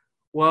Sutras?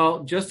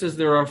 Well, just as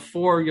there are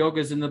 4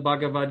 yogas in the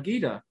Bhagavad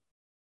Gita,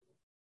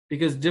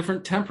 because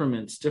different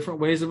temperaments, different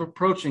ways of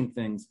approaching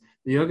things,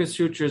 the Yoga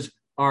Sutras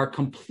are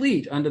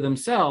complete unto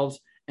themselves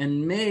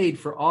and made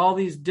for all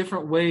these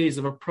different ways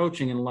of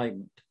approaching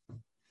enlightenment.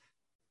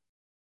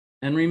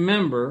 And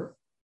remember,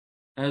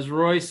 as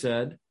Roy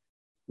said,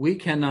 we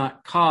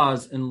cannot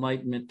cause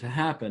enlightenment to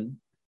happen.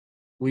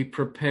 We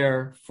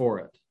prepare for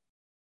it.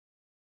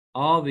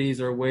 All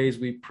these are ways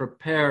we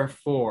prepare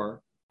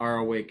for our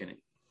awakening.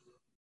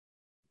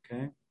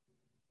 Okay?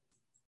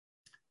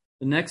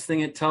 The next thing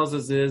it tells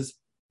us is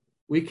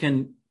we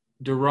can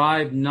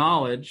derive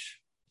knowledge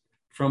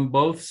from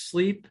both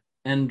sleep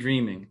and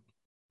dreaming.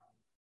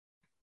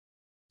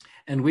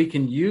 And we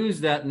can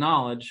use that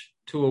knowledge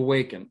to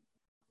awaken.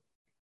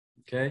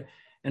 Okay?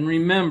 And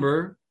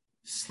remember,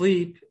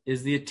 sleep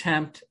is the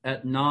attempt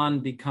at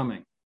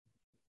non-becoming.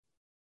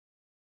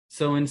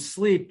 So in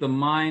sleep, the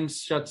mind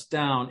shuts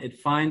down. It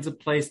finds a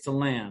place to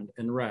land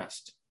and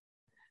rest.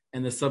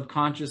 And the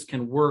subconscious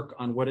can work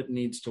on what it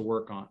needs to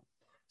work on.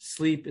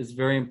 Sleep is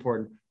very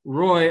important.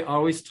 Roy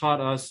always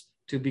taught us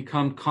to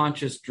become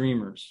conscious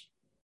dreamers.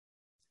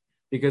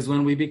 Because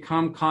when we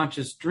become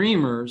conscious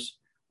dreamers,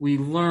 we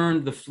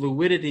learn the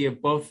fluidity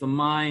of both the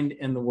mind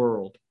and the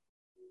world.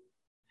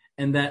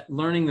 And that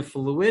learning the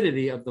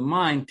fluidity of the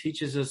mind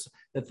teaches us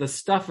that the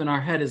stuff in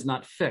our head is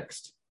not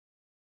fixed,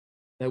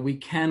 that we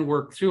can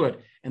work through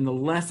it. And the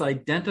less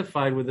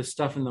identified with the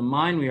stuff in the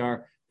mind we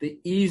are, the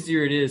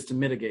easier it is to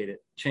mitigate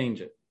it,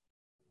 change it.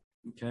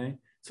 Okay?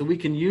 So we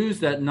can use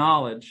that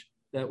knowledge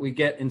that we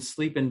get in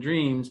sleep and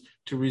dreams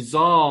to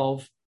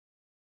resolve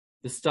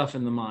the stuff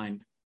in the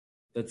mind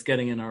that's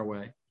getting in our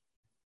way.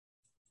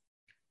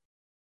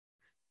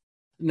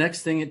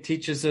 Next thing it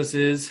teaches us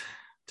is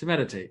to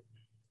meditate.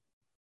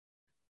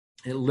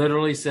 It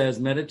literally says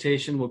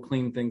meditation will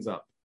clean things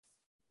up.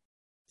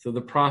 So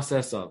the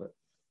process of it.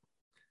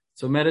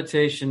 So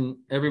meditation,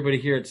 everybody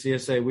here at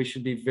CSA, we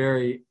should be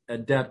very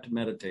adept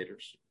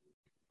meditators,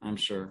 I'm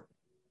sure.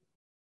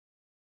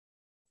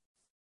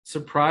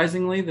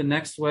 Surprisingly, the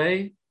next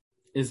way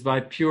is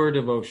by pure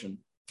devotion.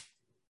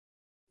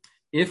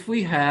 If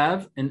we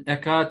have an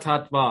eka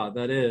tattva,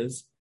 that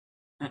is,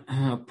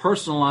 a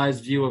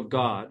personalized view of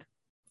God,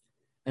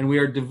 and we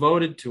are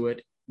devoted to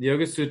it, the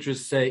Yoga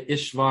Sutras say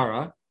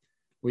Ishvara,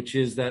 which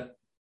is that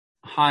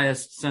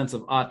highest sense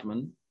of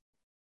Atman,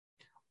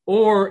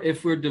 or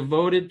if we're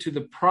devoted to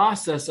the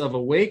process of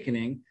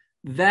awakening,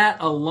 that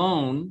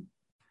alone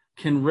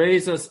can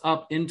raise us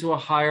up into a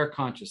higher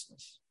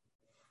consciousness.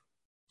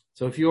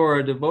 So if you are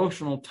a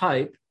devotional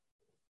type,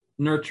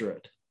 nurture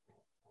it.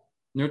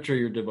 Nurture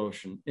your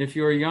devotion. If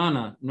you're a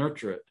yana,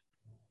 nurture it.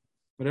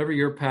 Whatever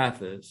your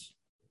path is.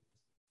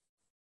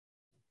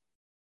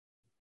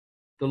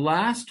 The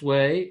last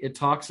way it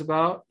talks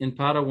about in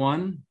Pada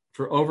 1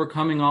 for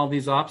overcoming all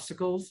these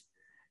obstacles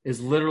is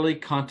literally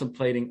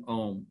contemplating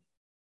Om.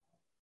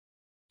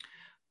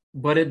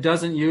 But it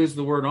doesn't use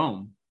the word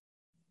Om.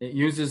 It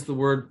uses the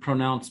word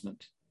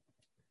pronouncement.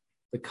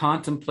 The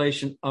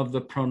contemplation of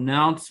the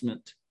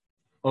pronouncement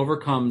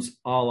overcomes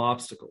all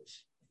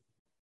obstacles.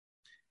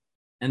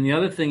 And the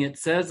other thing it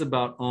says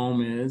about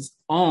Om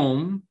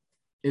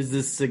is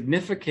the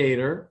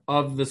significator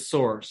of the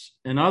source.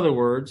 In other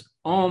words,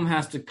 Om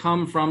has to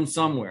come from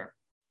somewhere.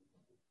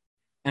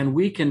 And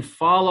we can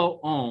follow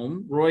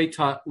Om. Roy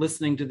taught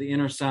listening to the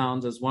inner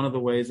sounds as one of the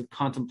ways of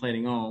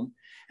contemplating Om.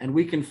 And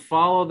we can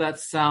follow that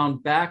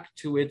sound back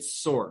to its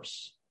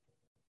source.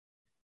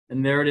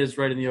 And there it is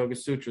right in the Yoga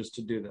Sutras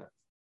to do that.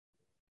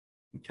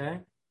 Okay?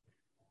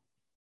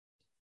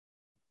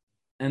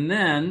 And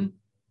then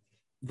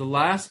the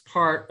last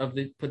part of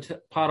the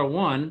Pada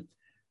 1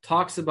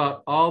 talks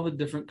about all the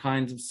different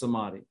kinds of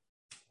samadhi.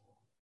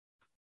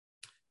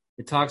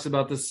 It talks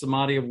about the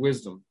samadhi of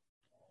wisdom,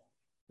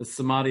 the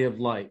samadhi of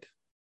light.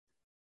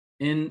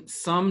 In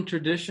some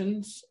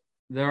traditions,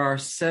 there are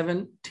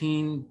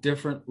 17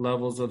 different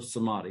levels of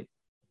samadhi.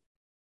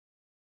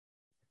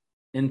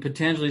 In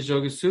Patanjali's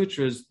Yoga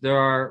Sutras, there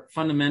are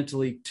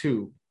fundamentally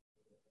two.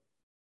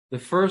 The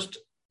first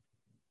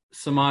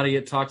samadhi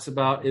it talks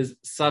about is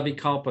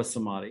Savikalpa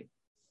samadhi.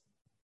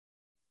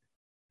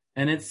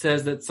 And it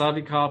says that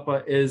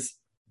Savikalpa is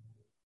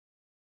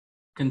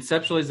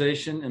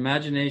conceptualization,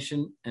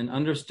 imagination, and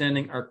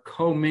understanding are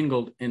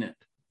commingled in it.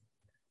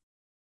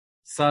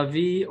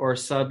 Savi or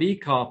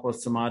Savikalpa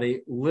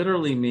samadhi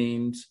literally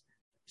means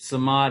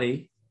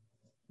samadhi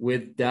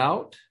with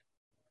doubt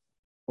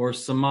or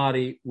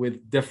samadhi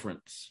with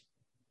difference.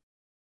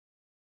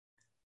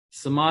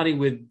 Samadhi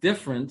with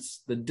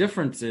difference, the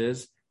difference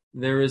is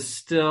there is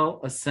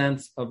still a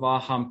sense of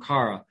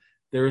ahamkara.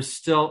 There is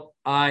still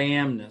I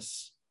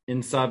amness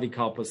in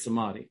Savikalpa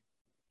samadhi.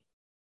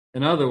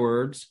 In other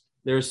words,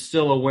 there's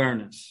still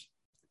awareness.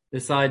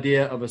 This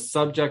idea of a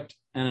subject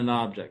and an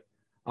object.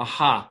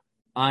 Aha,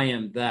 I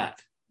am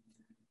that.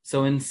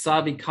 So in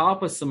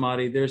Savikalpa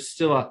samadhi, there's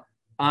still a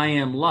I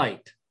am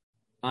light,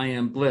 I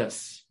am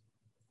bliss,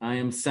 I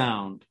am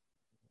sound,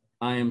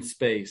 I am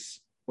space,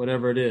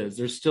 whatever it is.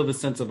 There's still the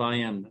sense of I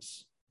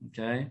amness,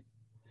 okay?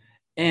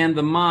 And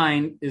the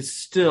mind is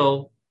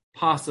still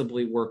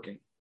possibly working,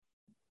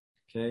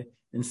 okay?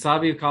 In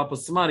Savikalpa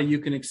samadhi, you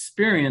can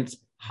experience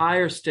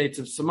higher states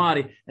of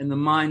samadhi and the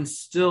mind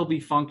still be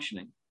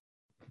functioning.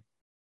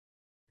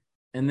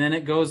 And then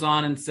it goes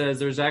on and says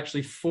there's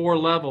actually 4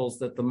 levels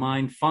that the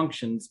mind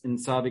functions in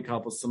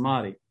Savikalpa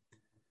samadhi.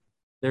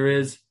 There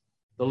is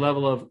the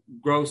level of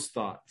gross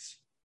thoughts.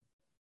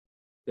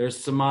 There's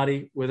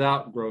samadhi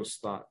without gross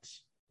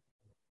thoughts.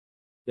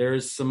 There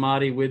is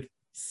samadhi with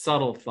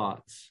subtle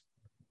thoughts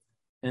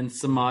and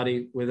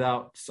samadhi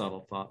without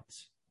subtle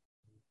thoughts.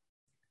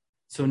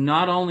 So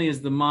not only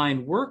is the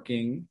mind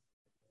working,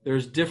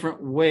 there's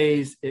different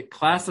ways it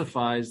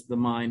classifies the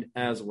mind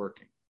as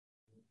working.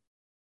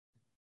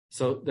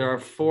 So there are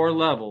 4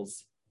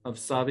 levels of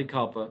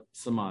Savikalpa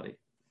samadhi.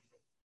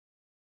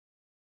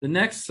 The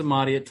next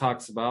samadhi it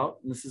talks about,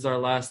 and this is our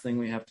last thing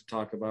we have to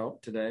talk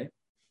about today,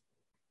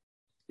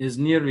 is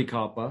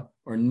Nirvikalpa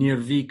or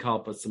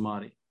Nirvikalpa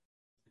samadhi.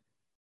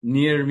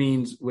 Nir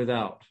means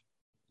without.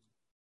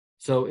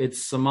 So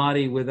it's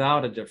samadhi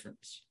without a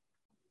difference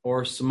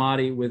or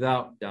samadhi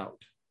without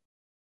doubt.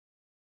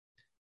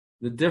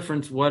 The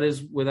difference, what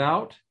is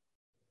without?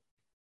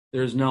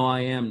 There's no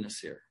I amness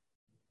here.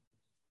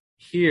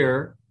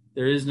 Here,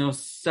 there is no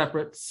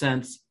separate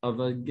sense of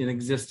an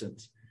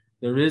existence.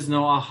 There is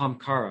no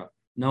ahamkara,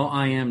 no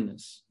I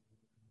amness.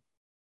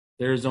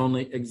 There is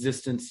only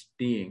existence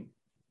being.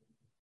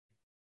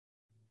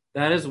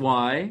 That is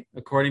why,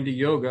 according to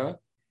yoga,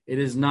 it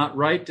is not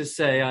right to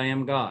say I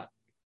am God.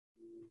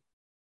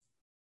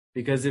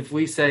 Because if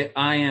we say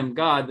I am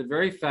God, the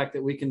very fact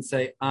that we can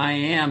say I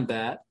am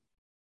that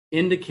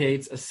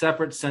indicates a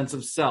separate sense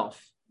of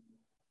self.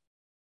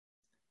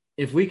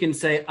 If we can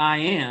say I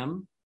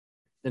am,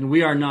 then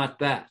we are not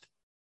that.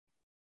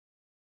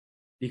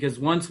 Because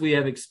once we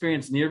have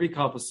experienced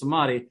Nirvikalpa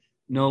samadhi,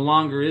 no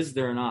longer is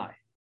there an I.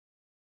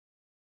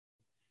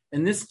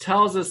 And this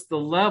tells us the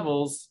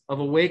levels of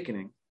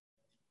awakening.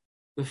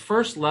 The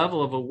first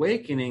level of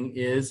awakening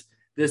is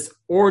this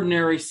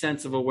ordinary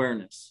sense of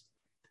awareness.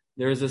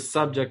 There is a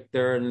subject,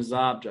 there is an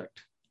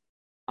object.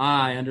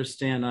 I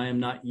understand I am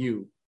not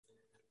you.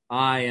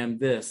 I am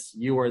this,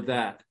 you are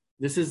that.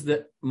 This is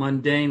the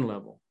mundane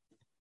level.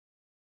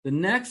 The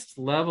next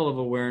level of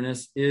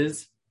awareness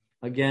is,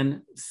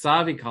 again,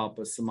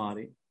 Savikalpa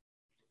samadhi.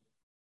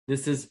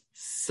 This is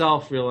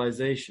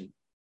self-realization.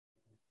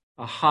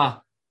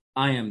 Aha,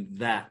 I am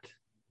that.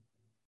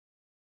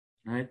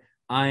 Right?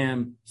 I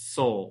am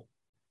soul.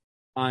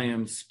 I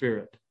am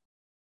spirit.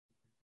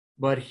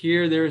 But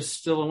here there is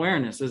still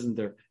awareness, isn't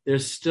there?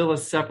 There's still a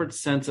separate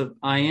sense of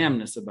I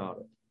amness about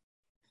it.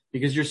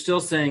 Because you're still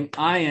saying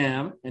I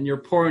am, and you're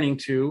pointing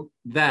to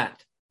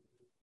that.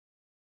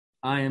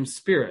 I am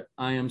spirit.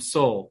 I am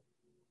soul.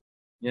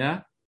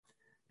 Yeah?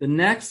 The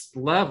next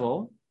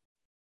level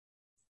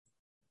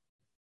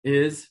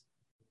is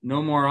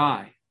no more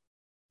I.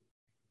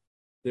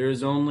 There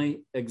is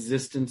only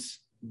existence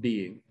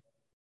being.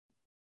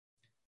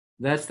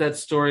 That's that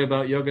story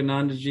about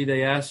Yoganandaji.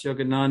 They asked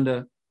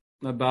Yogananda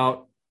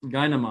about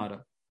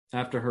Gainamata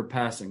after her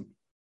passing.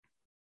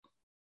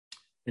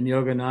 And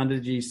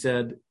Yoganandaji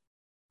said,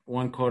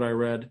 one quote I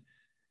read,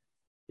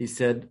 he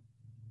said,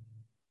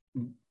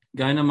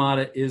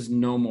 Gainamata is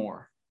no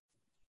more.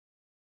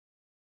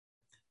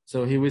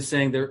 So he was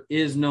saying there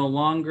is no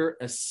longer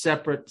a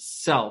separate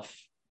self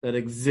that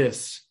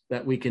exists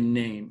that we can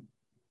name.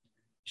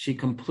 She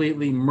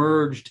completely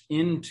merged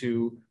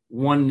into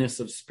oneness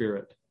of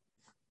spirit.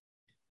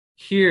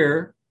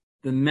 Here,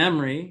 the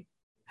memory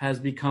has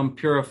become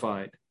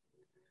purified.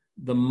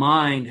 The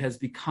mind has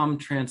become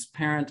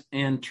transparent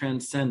and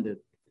transcended.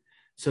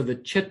 So the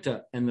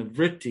chitta and the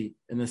vritti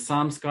and the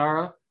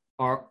samskara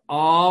are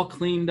all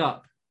cleaned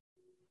up.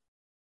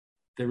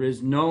 There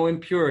is no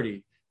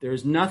impurity. There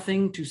is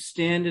nothing to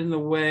stand in the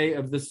way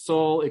of the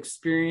soul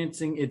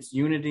experiencing its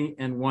unity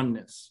and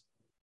oneness.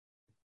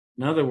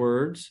 In other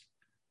words,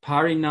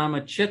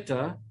 parinama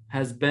chitta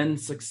has been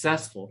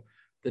successful.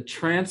 The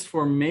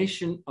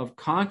transformation of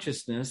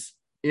consciousness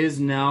is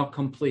now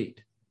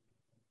complete.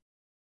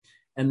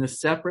 And the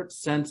separate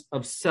sense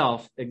of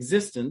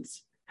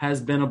self-existence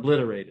has been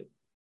obliterated.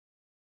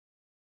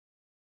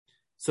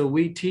 So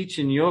we teach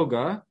in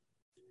yoga,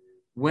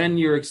 when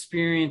you're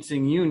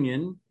experiencing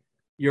union,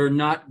 you're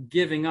not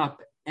giving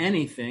up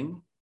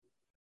anything,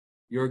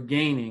 you're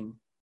gaining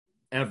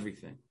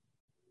everything.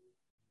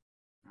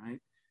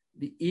 Right?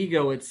 The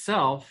ego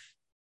itself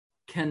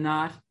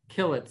cannot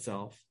kill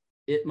itself.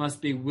 It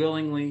must be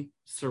willingly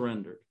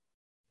surrendered.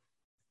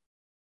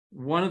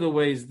 One of the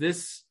ways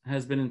this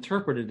has been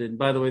interpreted, and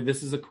by the way,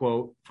 this is a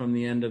quote from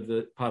the end of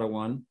the Pada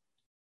 1.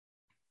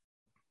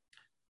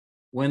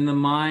 When the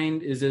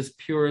mind is as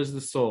pure as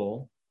the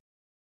soul,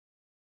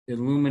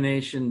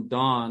 illumination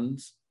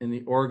dawns in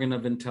the organ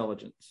of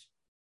intelligence.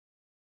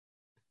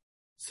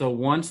 So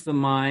once the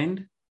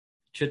mind,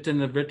 chitta and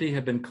the vritti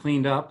have been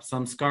cleaned up,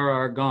 samskara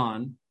are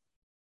gone,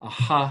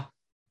 aha,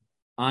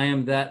 I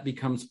am that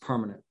becomes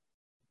permanent.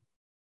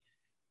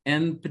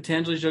 And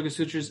Patanjali's Yoga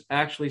Sutras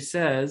actually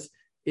says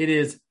it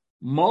is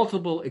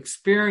multiple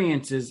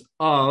experiences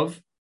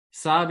of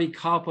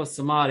savikalpa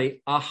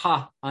samadhi,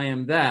 aha, I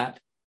am that,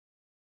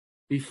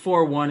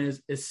 before one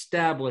is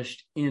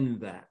established in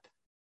that.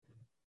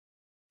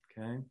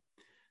 Okay?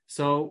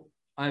 So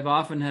I've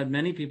often had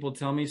many people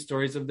tell me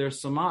stories of their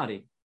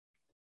samadhi,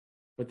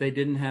 but they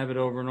didn't have it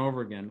over and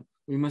over again.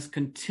 We must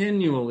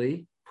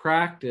continually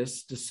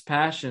practice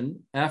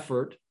dispassion,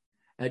 effort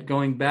at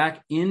going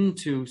back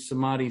into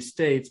samadhi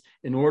states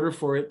in order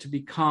for it to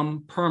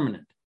become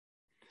permanent.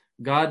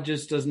 God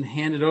just doesn't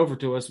hand it over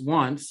to us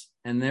once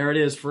and there it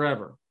is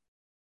forever.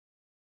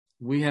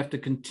 We have to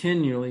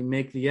continually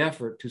make the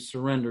effort to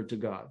surrender to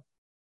God.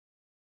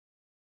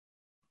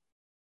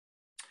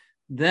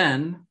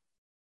 Then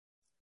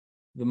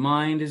the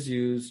mind is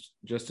used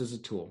just as a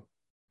tool.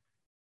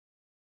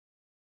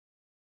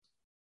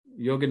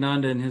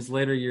 Yogananda in his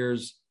later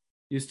years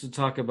used to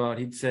talk about,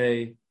 he'd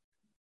say,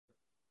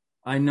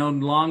 I no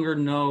longer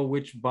know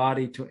which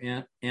body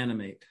to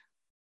animate.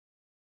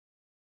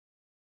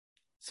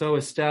 So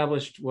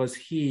established was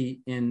he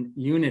in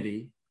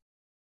unity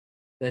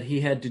that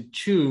he had to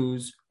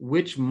choose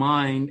which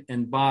mind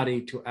and body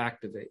to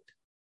activate,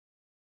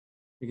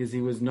 because he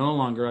was no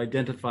longer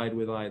identified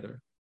with either.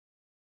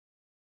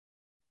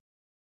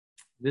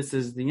 This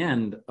is the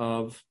end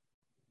of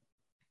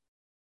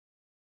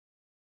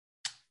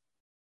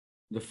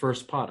the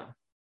first pada.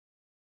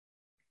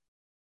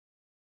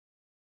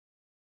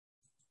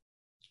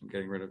 I'm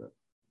getting rid of it.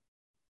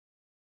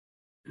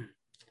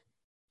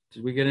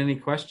 Did we get any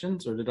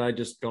questions, or did I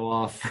just go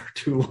off for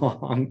too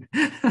long?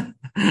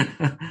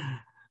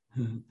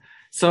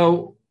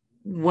 So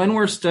when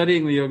we're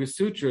studying the Yoga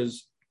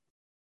Sutras,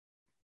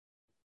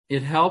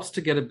 it helps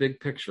to get a big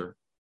picture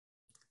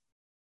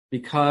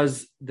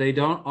because they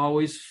don't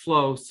always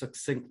flow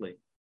succinctly.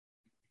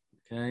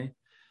 Okay?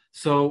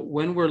 So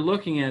when we're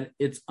looking at it,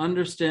 it's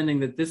understanding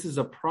that this is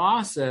a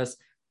process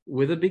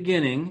with a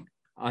beginning,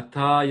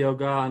 Atha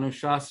Yoga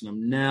Anushasanam,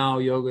 now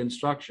yoga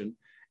instruction,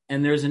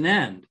 and there's an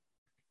end,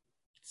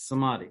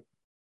 samadhi.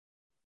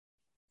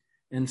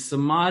 And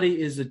samadhi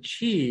is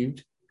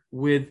achieved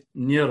with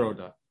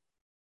nirodha,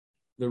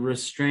 the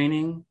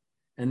restraining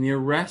and the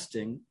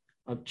arresting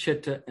of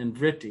chitta and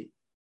vritti.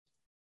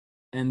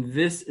 And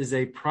this is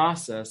a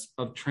process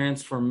of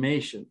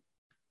transformation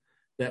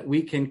that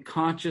we can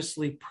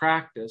consciously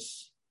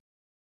practice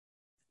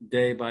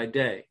day by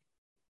day.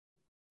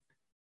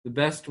 The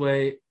best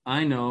way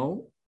I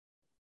know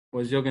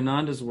was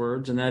Yogananda's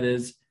words, and that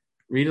is,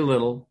 read a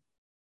little,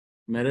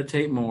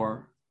 meditate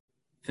more,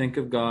 think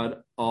of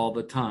God all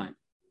the time.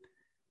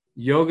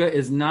 Yoga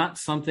is not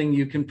something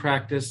you can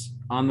practice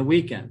on the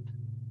weekend.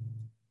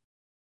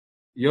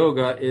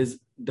 Yoga is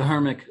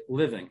dharmic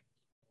living,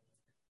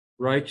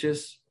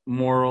 righteous,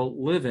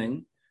 moral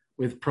living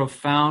with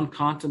profound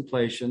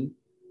contemplation,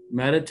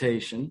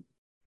 meditation,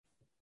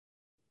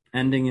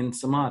 ending in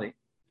samadhi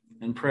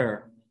and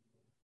prayer.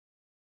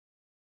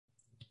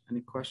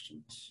 Any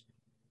questions?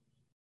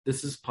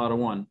 This is Pada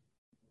 1.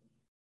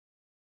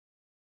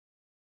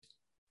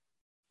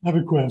 I have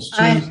a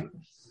question.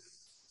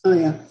 Oh,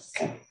 yeah.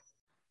 Okay.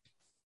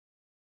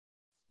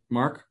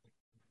 Mark?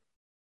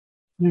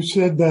 You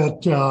said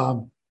that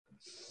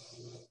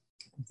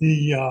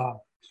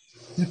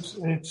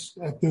it's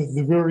at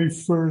the very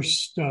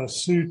first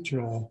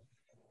sutra,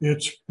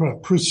 it's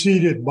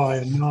preceded by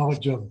a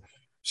knowledge of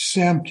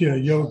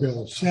Samkhya yoga,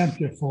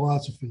 Samkhya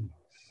philosophy.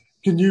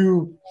 Can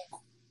you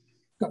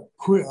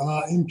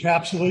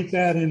encapsulate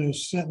that in a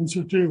sentence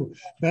or two?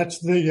 That's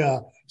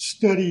the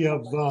study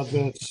of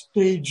the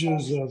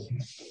stages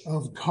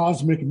of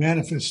cosmic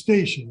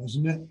manifestation,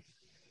 isn't it?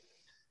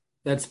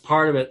 That's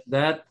part of it.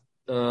 That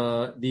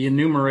the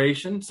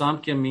enumeration.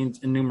 Samkhya means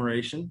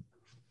enumeration.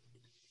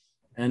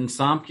 And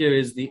Samkhya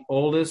is the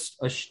oldest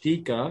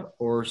Ashtika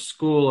or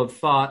school of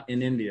thought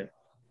in India.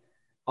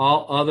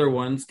 All other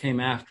ones came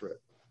after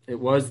it. It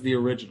was the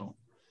original.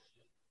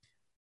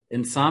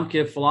 And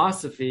Samkhya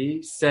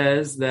philosophy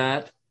says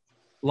that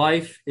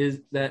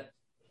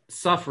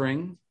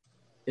suffering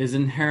is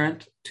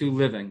inherent to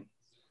living.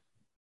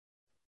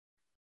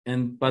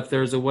 But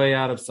there's a way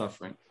out of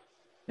suffering.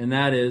 And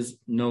that is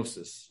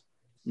gnosis,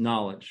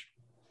 knowledge.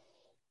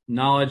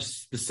 Knowledge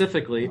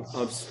specifically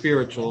of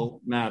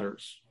spiritual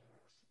matters.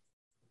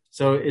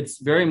 So it's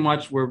very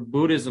much where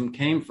Buddhism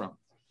came from.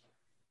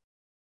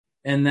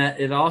 And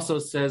that it also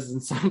says in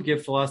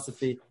Samkhya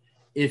philosophy,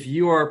 if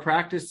your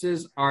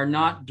practices are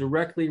not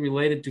directly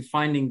related to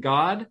finding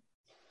God,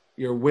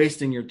 you're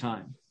wasting your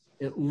time.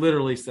 It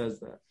literally says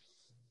that.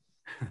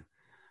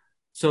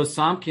 So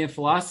Samkhya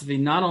philosophy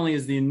not only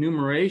is the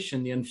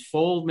enumeration, the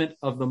unfoldment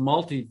of the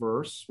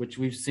multiverse, which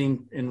we've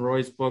seen in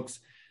Roy's books,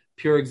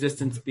 pure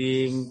existence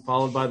being,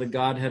 followed by the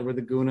Godhead where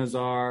the gunas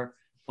are,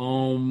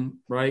 Om,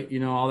 right? You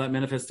know, all that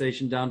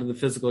manifestation down to the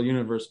physical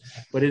universe.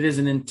 But it is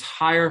an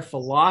entire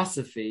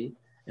philosophy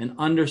and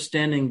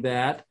understanding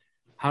that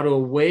how to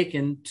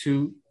awaken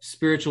to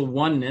spiritual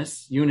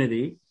oneness,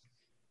 unity,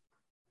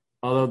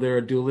 although they're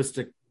a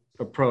dualistic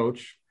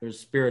approach, there's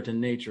spirit and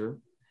nature,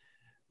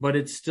 but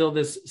it's still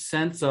this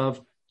sense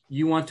of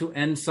you want to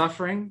end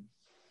suffering,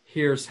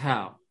 here's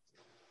how.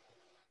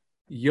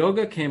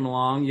 Yogis came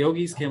along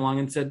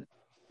and said,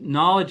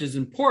 knowledge is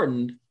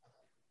important,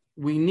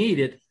 we need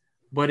it,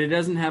 but it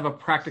doesn't have a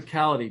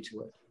practicality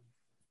to it.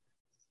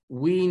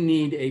 We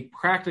need a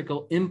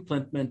practical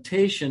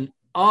implementation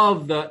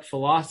of that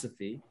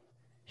philosophy.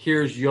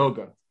 Here's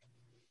yoga.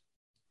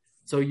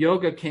 So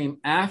yoga came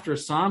after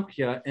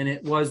Samkhya, and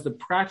it was the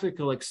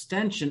practical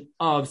extension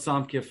of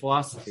Samkhya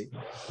philosophy.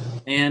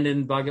 And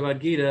in Bhagavad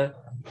Gita,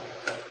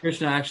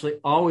 Krishna actually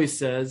always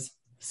says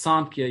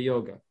Samkhya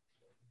yoga.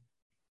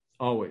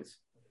 Always.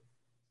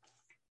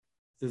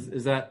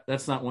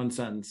 That's not one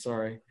sentence,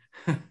 sorry.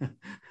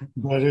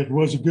 But it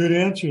was a good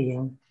answer,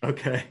 though.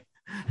 Okay.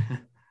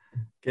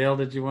 Gail,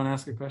 did you want to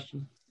ask a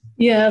question?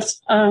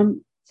 Yes.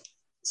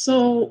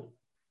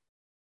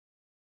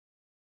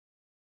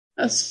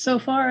 So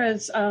far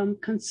as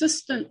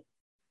consistent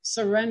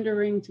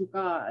surrendering to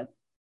God,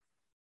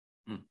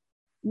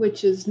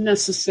 which is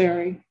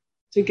necessary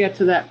to get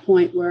to that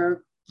point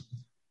where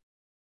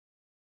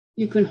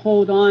you can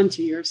hold on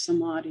to your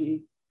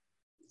samadhi.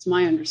 It's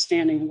my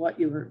understanding of what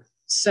you were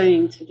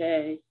saying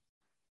today.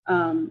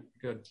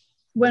 Good.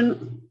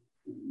 When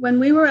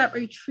we were at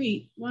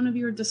retreat, one of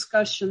your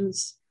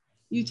discussions,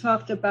 you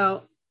talked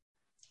about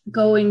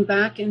going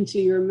back into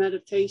your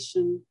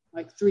meditation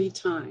like 3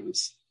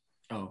 times.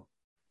 Oh.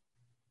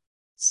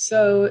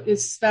 So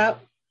is that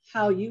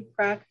how you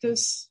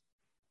practice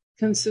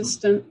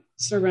consistent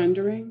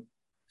surrendering?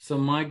 So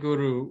my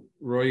guru,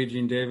 Roy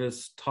Eugene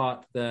Davis,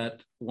 taught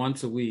that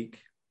once a week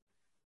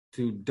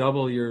to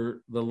double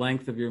the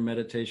length of your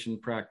meditation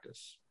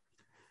practice.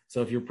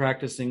 So if you're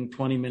practicing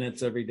 20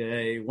 minutes every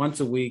day, once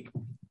a week,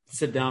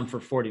 sit down for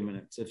 40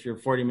 minutes. If you're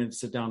 40 minutes,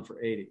 sit down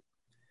for 80.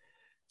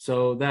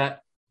 So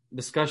that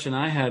discussion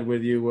I had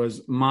with you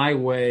was my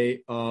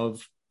way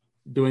of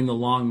doing the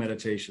long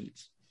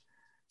meditations.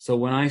 So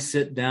when I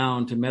sit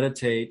down to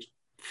meditate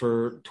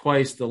for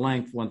twice the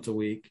length once a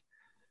week,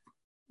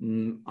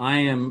 I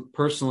am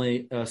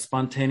personally a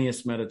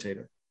spontaneous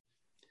meditator.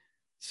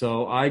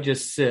 So I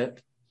just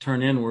sit,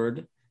 turn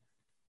inward.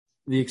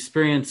 The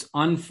experience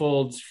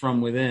unfolds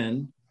from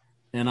within,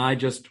 and I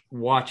just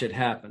watch it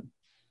happen.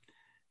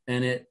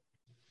 And it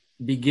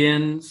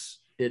begins,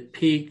 it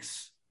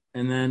peaks,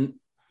 and then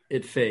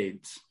it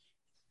fades.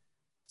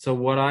 So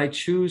what I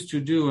choose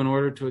to do in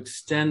order to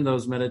extend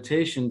those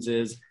meditations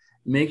is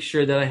make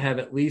sure that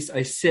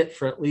I sit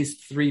for at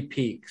least 3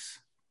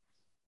 peaks.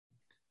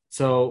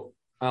 So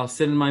I'll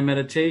sit in my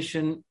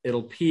meditation,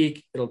 it'll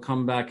peak, it'll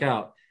come back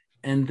out.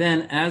 And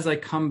then as I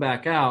come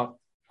back out,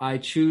 I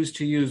choose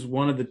to use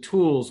one of the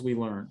tools we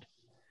learned.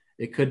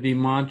 It could be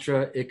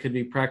mantra, it could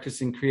be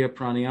practicing Kriya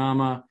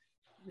Pranayama,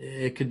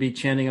 it could be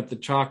chanting up the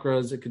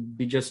chakras, it could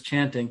be just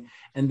chanting.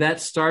 And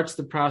that starts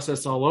the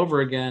process all over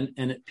again,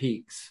 and it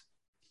peaks.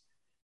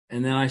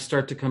 And then I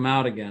start to come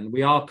out again.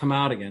 We all come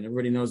out again.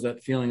 Everybody knows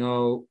that feeling,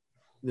 oh,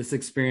 this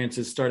experience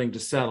is starting to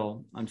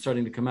settle. I'm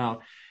starting to come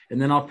out.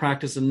 And then I'll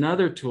practice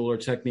another tool or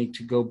technique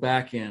to go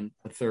back in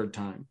a 3rd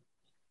time.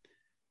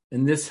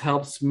 And this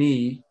helps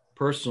me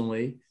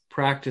personally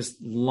practice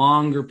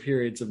longer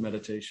periods of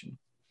meditation.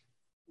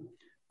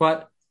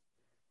 But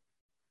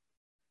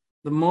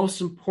the most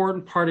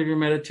important part of your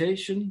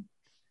meditation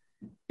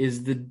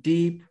is the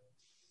deep,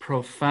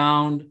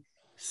 profound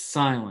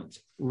silence,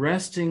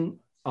 resting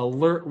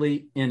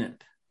alertly in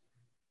it.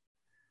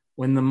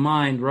 When the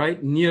mind,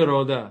 right,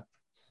 nirodha,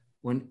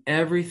 when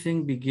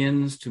everything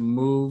begins to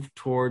move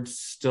towards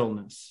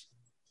stillness.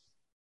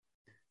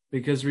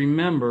 Because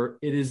remember,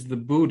 it is the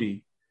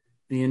buddhi,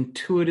 the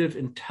intuitive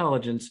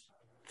intelligence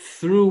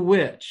through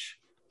which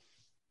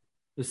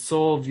the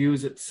soul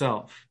views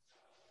itself.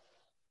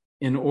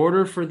 in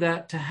order for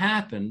that to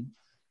happen,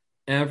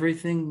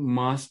 everything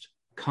must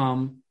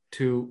come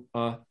to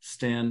a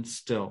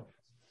standstill.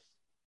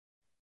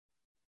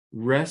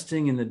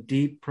 Resting in the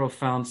deep,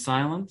 profound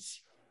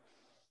silence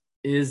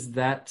is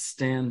that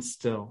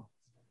standstill.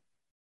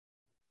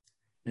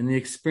 And the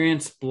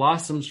experience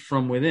blossoms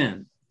from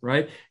within,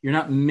 right? You're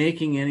not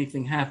making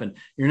anything happen.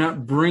 You're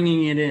not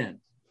bringing it in.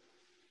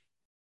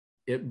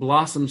 It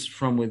blossoms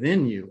from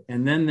within you.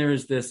 And then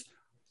there's this,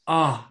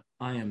 I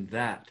am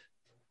that.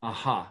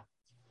 Aha.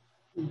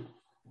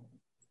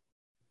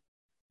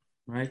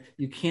 Right?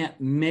 You can't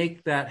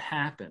make that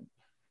happen.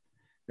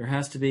 There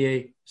has to be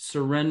a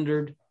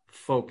surrendered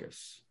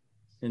focus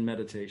in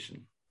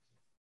meditation.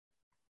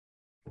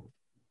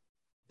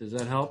 Does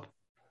that help?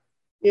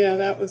 Yeah,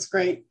 that was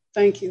great.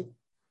 Thank you.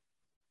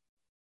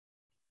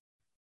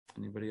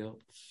 Anybody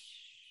else?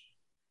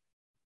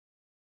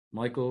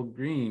 Michael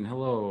Green,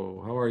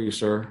 hello. How are you,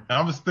 sir?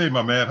 I'm stay,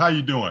 my man. How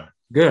you doing?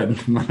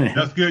 Good, my man.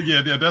 That's good.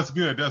 Yeah, that's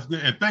good. That's good.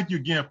 And thank you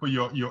again for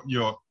your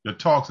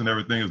talks and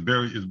everything. It's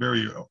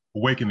very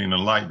awakening and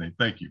enlightening.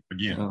 Thank you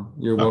again. Oh,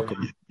 you're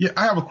welcome. Yeah,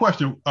 I have a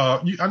question.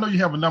 I know you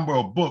have a number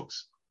of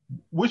books.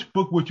 Which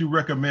book would you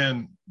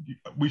recommend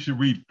we should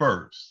read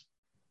first?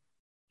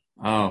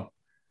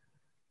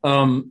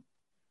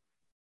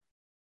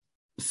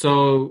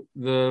 So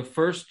the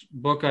first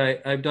book,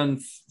 I've done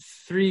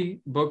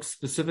 3 books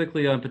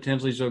specifically on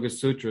Patanjali's Yoga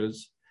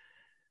Sutras.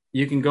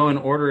 You can go in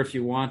order if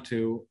you want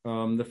to.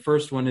 The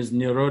first one is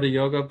Nirodha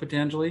Yoga of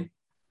Patanjali.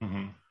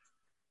 Mm-hmm.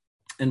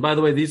 And by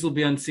the way, these will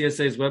be on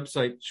CSA's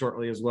website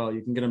shortly as well.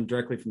 You can get them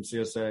directly from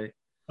CSA.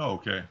 Oh,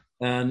 okay.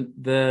 And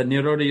the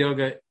Nirodha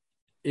Yoga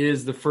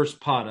is the first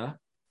pada.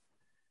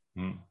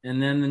 Mm.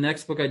 And then the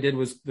next book I did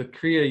was the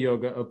Kriya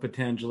Yoga of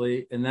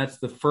Patanjali. And that's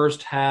the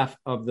first half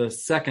of the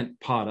second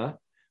pada,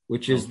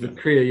 which is the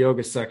Kriya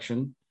Yoga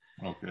section.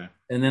 Okay.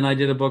 And then I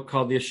did a book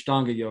called the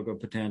Ashtanga Yoga of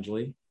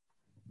Patanjali.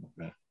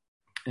 Okay.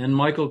 And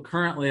Michael,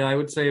 currently, I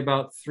would say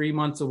about 3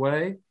 months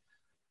away.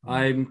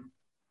 I'm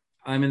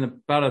in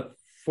about a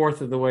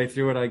fourth of the way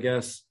through it, I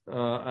guess.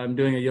 I'm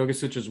doing a Yoga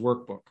Sutras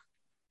workbook.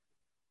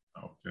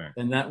 Okay.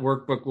 And that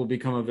workbook will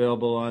become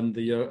available on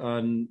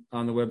the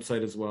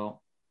website as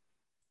well.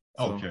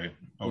 So okay.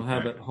 We'll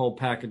have a whole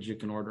package you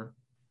can order.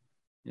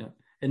 Yeah.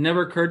 It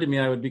never occurred to me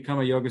I would become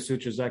a Yoga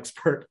Sutras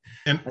expert.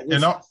 I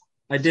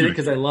did it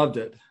because I loved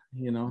it,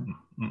 you know.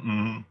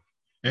 Mm-hmm.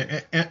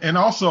 And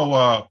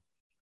also,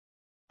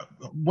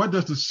 what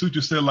does the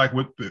sutra say, like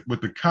with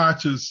the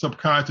conscious,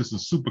 subconscious, and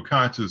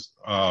superconscious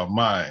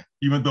mind?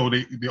 Even though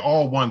they're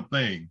all one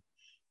thing.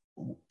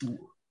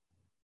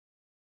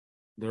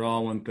 They're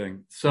all one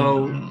thing.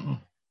 So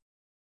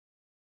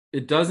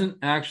it doesn't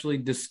actually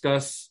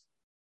discuss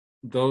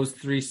those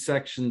 3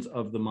 sections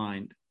of the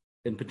mind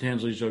in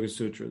Patanjali's Yoga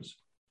Sutras.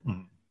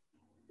 Mm.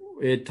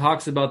 It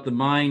talks about the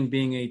mind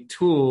being a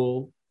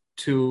tool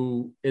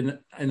to, in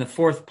the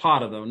 4th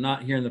pada, though,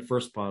 not here in the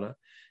 1st pada.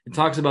 It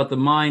talks about the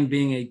mind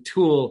being a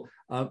tool,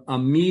 a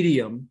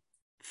medium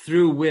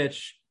through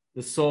which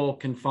the soul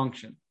can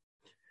function.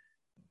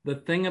 The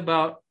thing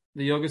about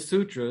the Yoga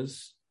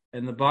Sutras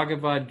and the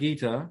Bhagavad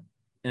Gita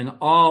and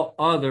all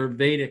other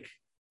Vedic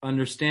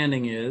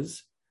understanding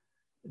is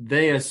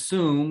they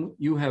assume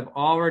you have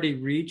already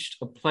reached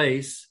a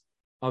place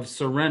of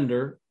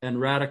surrender and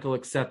radical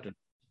acceptance.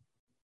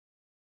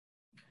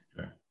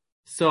 Okay.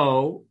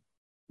 So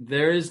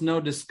there is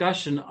no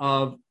discussion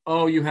of,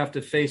 you have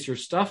to face your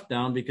stuff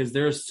down, because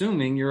they're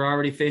assuming you're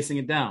already facing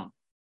it down,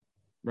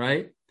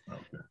 right?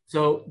 Okay.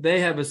 So they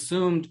have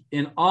assumed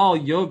in all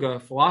yoga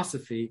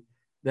philosophy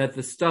that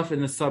the stuff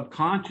in the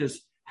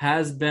subconscious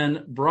has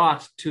been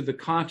brought to the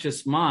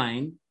conscious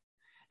mind,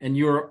 and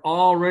you are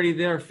already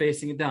there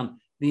facing it down.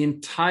 The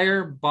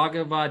entire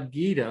Bhagavad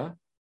Gita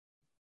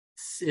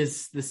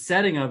is, the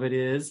setting of it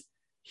is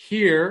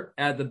here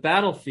at the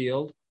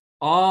battlefield.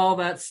 All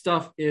that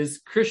stuff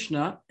is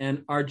Krishna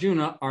and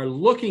Arjuna are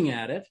looking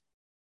at it.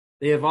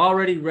 They have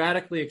already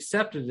radically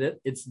accepted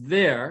it. It's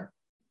there.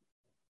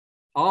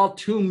 All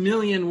 2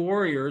 million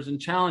warriors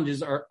and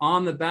challenges are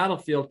on the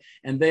battlefield,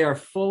 and they are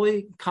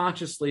fully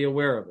consciously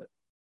aware of it.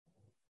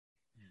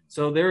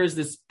 So there is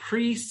this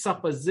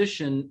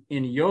presupposition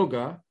in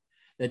yoga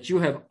that you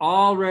have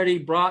already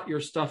brought your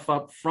stuff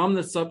up from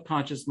the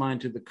subconscious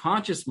mind to the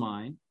conscious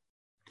mind,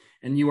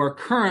 and you are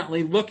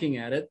currently looking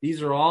at it.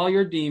 These are all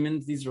your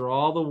demons. These are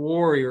all the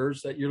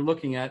warriors that you're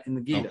looking at in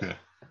the Gita. Okay.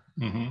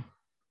 Mm-hmm.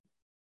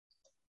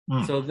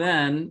 So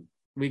then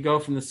we go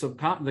from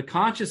the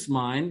conscious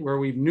mind, where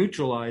we've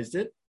neutralized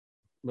it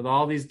with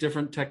all these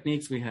different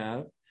techniques we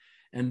have.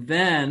 And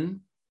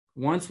then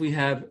once we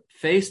have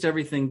faced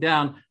everything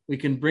down, we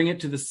can bring it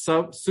to the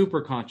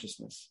super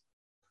consciousness.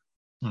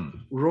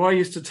 Roy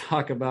used to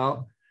talk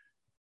about,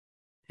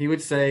 he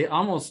would say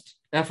almost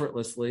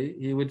effortlessly,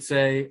 he would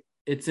say,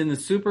 it's in the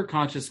super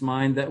conscious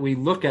mind that we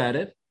look at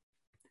it.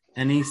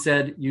 And he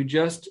said, you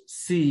just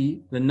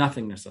see the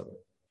nothingness of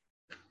it.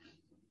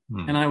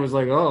 And I was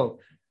like, oh,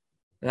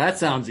 that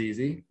sounds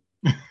easy.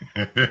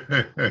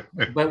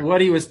 But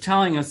what he was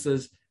telling us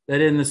is that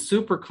in the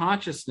super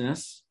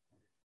consciousness,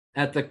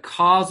 at the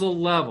causal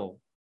level,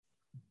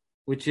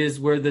 which is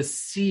where the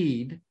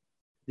seed,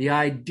 the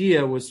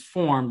idea, was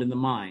formed in the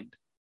mind.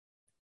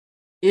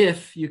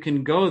 If you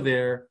can go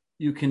there,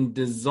 you can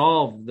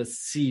dissolve the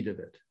seed of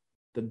it,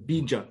 the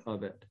bija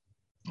of it.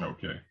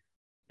 Okay.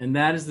 And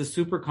that is the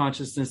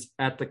superconsciousness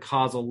at the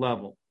causal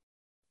level.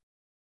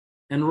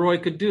 And Roy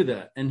could do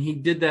that. And he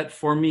did that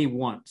for me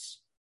once.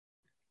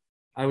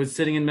 I was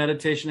sitting in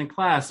meditation in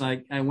class,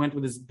 and I went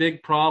with this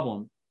big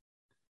problem.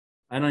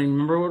 I don't even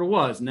remember what it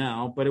was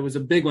now, but it was a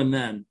big one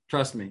then,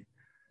 trust me.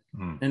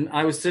 And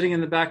I was sitting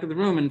in the back of the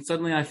room, and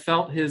suddenly I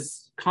felt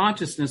his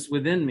consciousness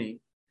within me.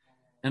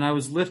 And I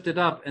was lifted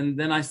up, and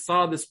then I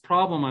saw this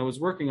problem I was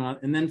working on,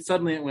 and then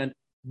suddenly it went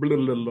blah,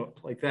 blah, blah,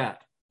 like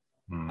that.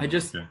 I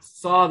just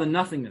saw the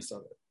nothingness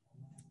of it.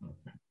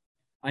 Okay.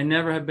 I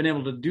never have been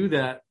able to do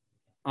that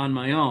on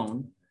my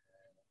own,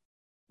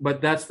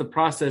 but that's the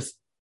process.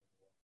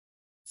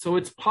 So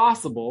it's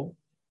possible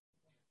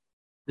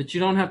that you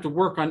don't have to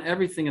work on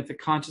everything at the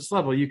conscious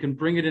level. You can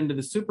bring it into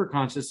the super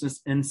consciousness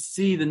and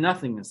see the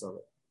nothingness of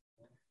it.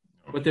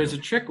 Okay. But there's a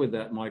trick with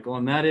that, Michael,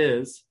 and that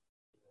is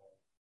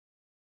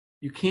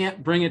you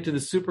can't bring it to the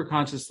super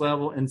conscious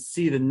level and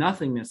see the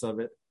nothingness of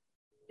it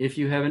if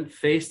you haven't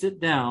faced it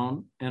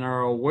down and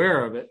are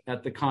aware of it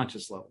at the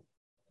conscious level.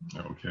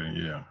 Okay,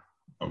 yeah.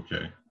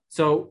 Okay.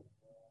 So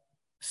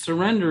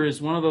surrender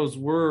is one of those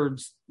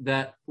words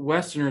that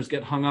Westerners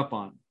get hung up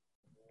on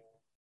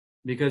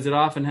because it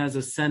often has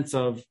a sense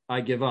of,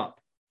 I give up.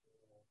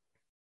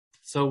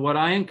 So what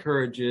I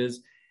encourage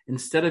is,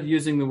 instead of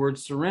using the word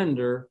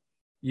surrender,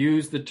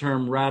 use the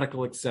term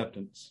radical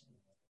acceptance.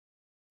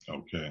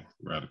 Okay,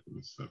 radical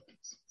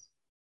acceptance.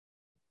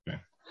 Okay,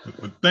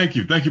 but thank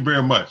you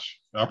very much.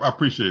 I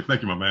appreciate it.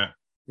 Thank you, my man.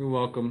 You're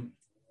welcome.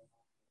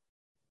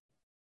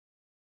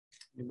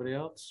 Anybody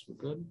else? We're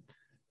good.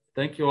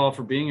 Thank you all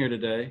for being here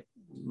today.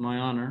 My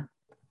honor.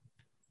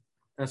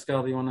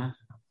 Pascal, do you want to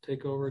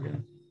take over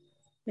again?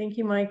 Thank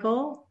you,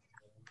 Michael.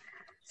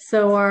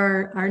 So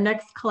our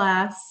next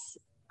class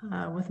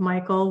with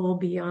Michael will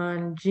be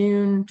on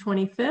June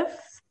 25th.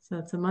 So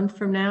it's a month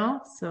from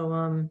now.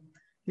 So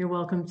you're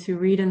welcome to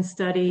read and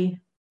study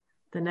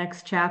the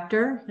next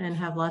chapter and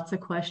have lots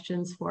of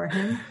questions for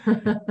him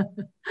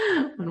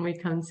when we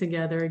come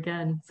together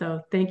again.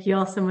 So thank you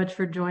all so much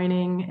for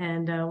joining,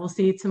 and we'll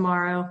see you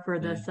tomorrow for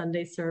the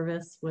Sunday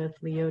service with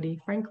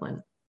Leody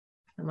Franklin.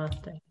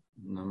 Namaste.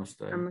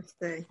 Namaste.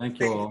 Namaste. Thank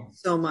you all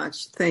so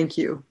much. Thank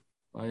you.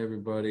 Bye,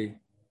 everybody.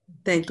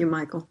 Thank you,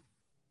 Michael.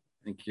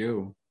 Thank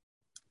you.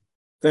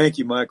 Thank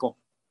you, Michael.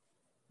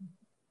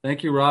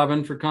 Thank you,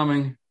 Robin, for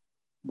coming.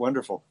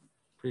 Wonderful.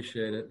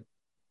 Appreciate it.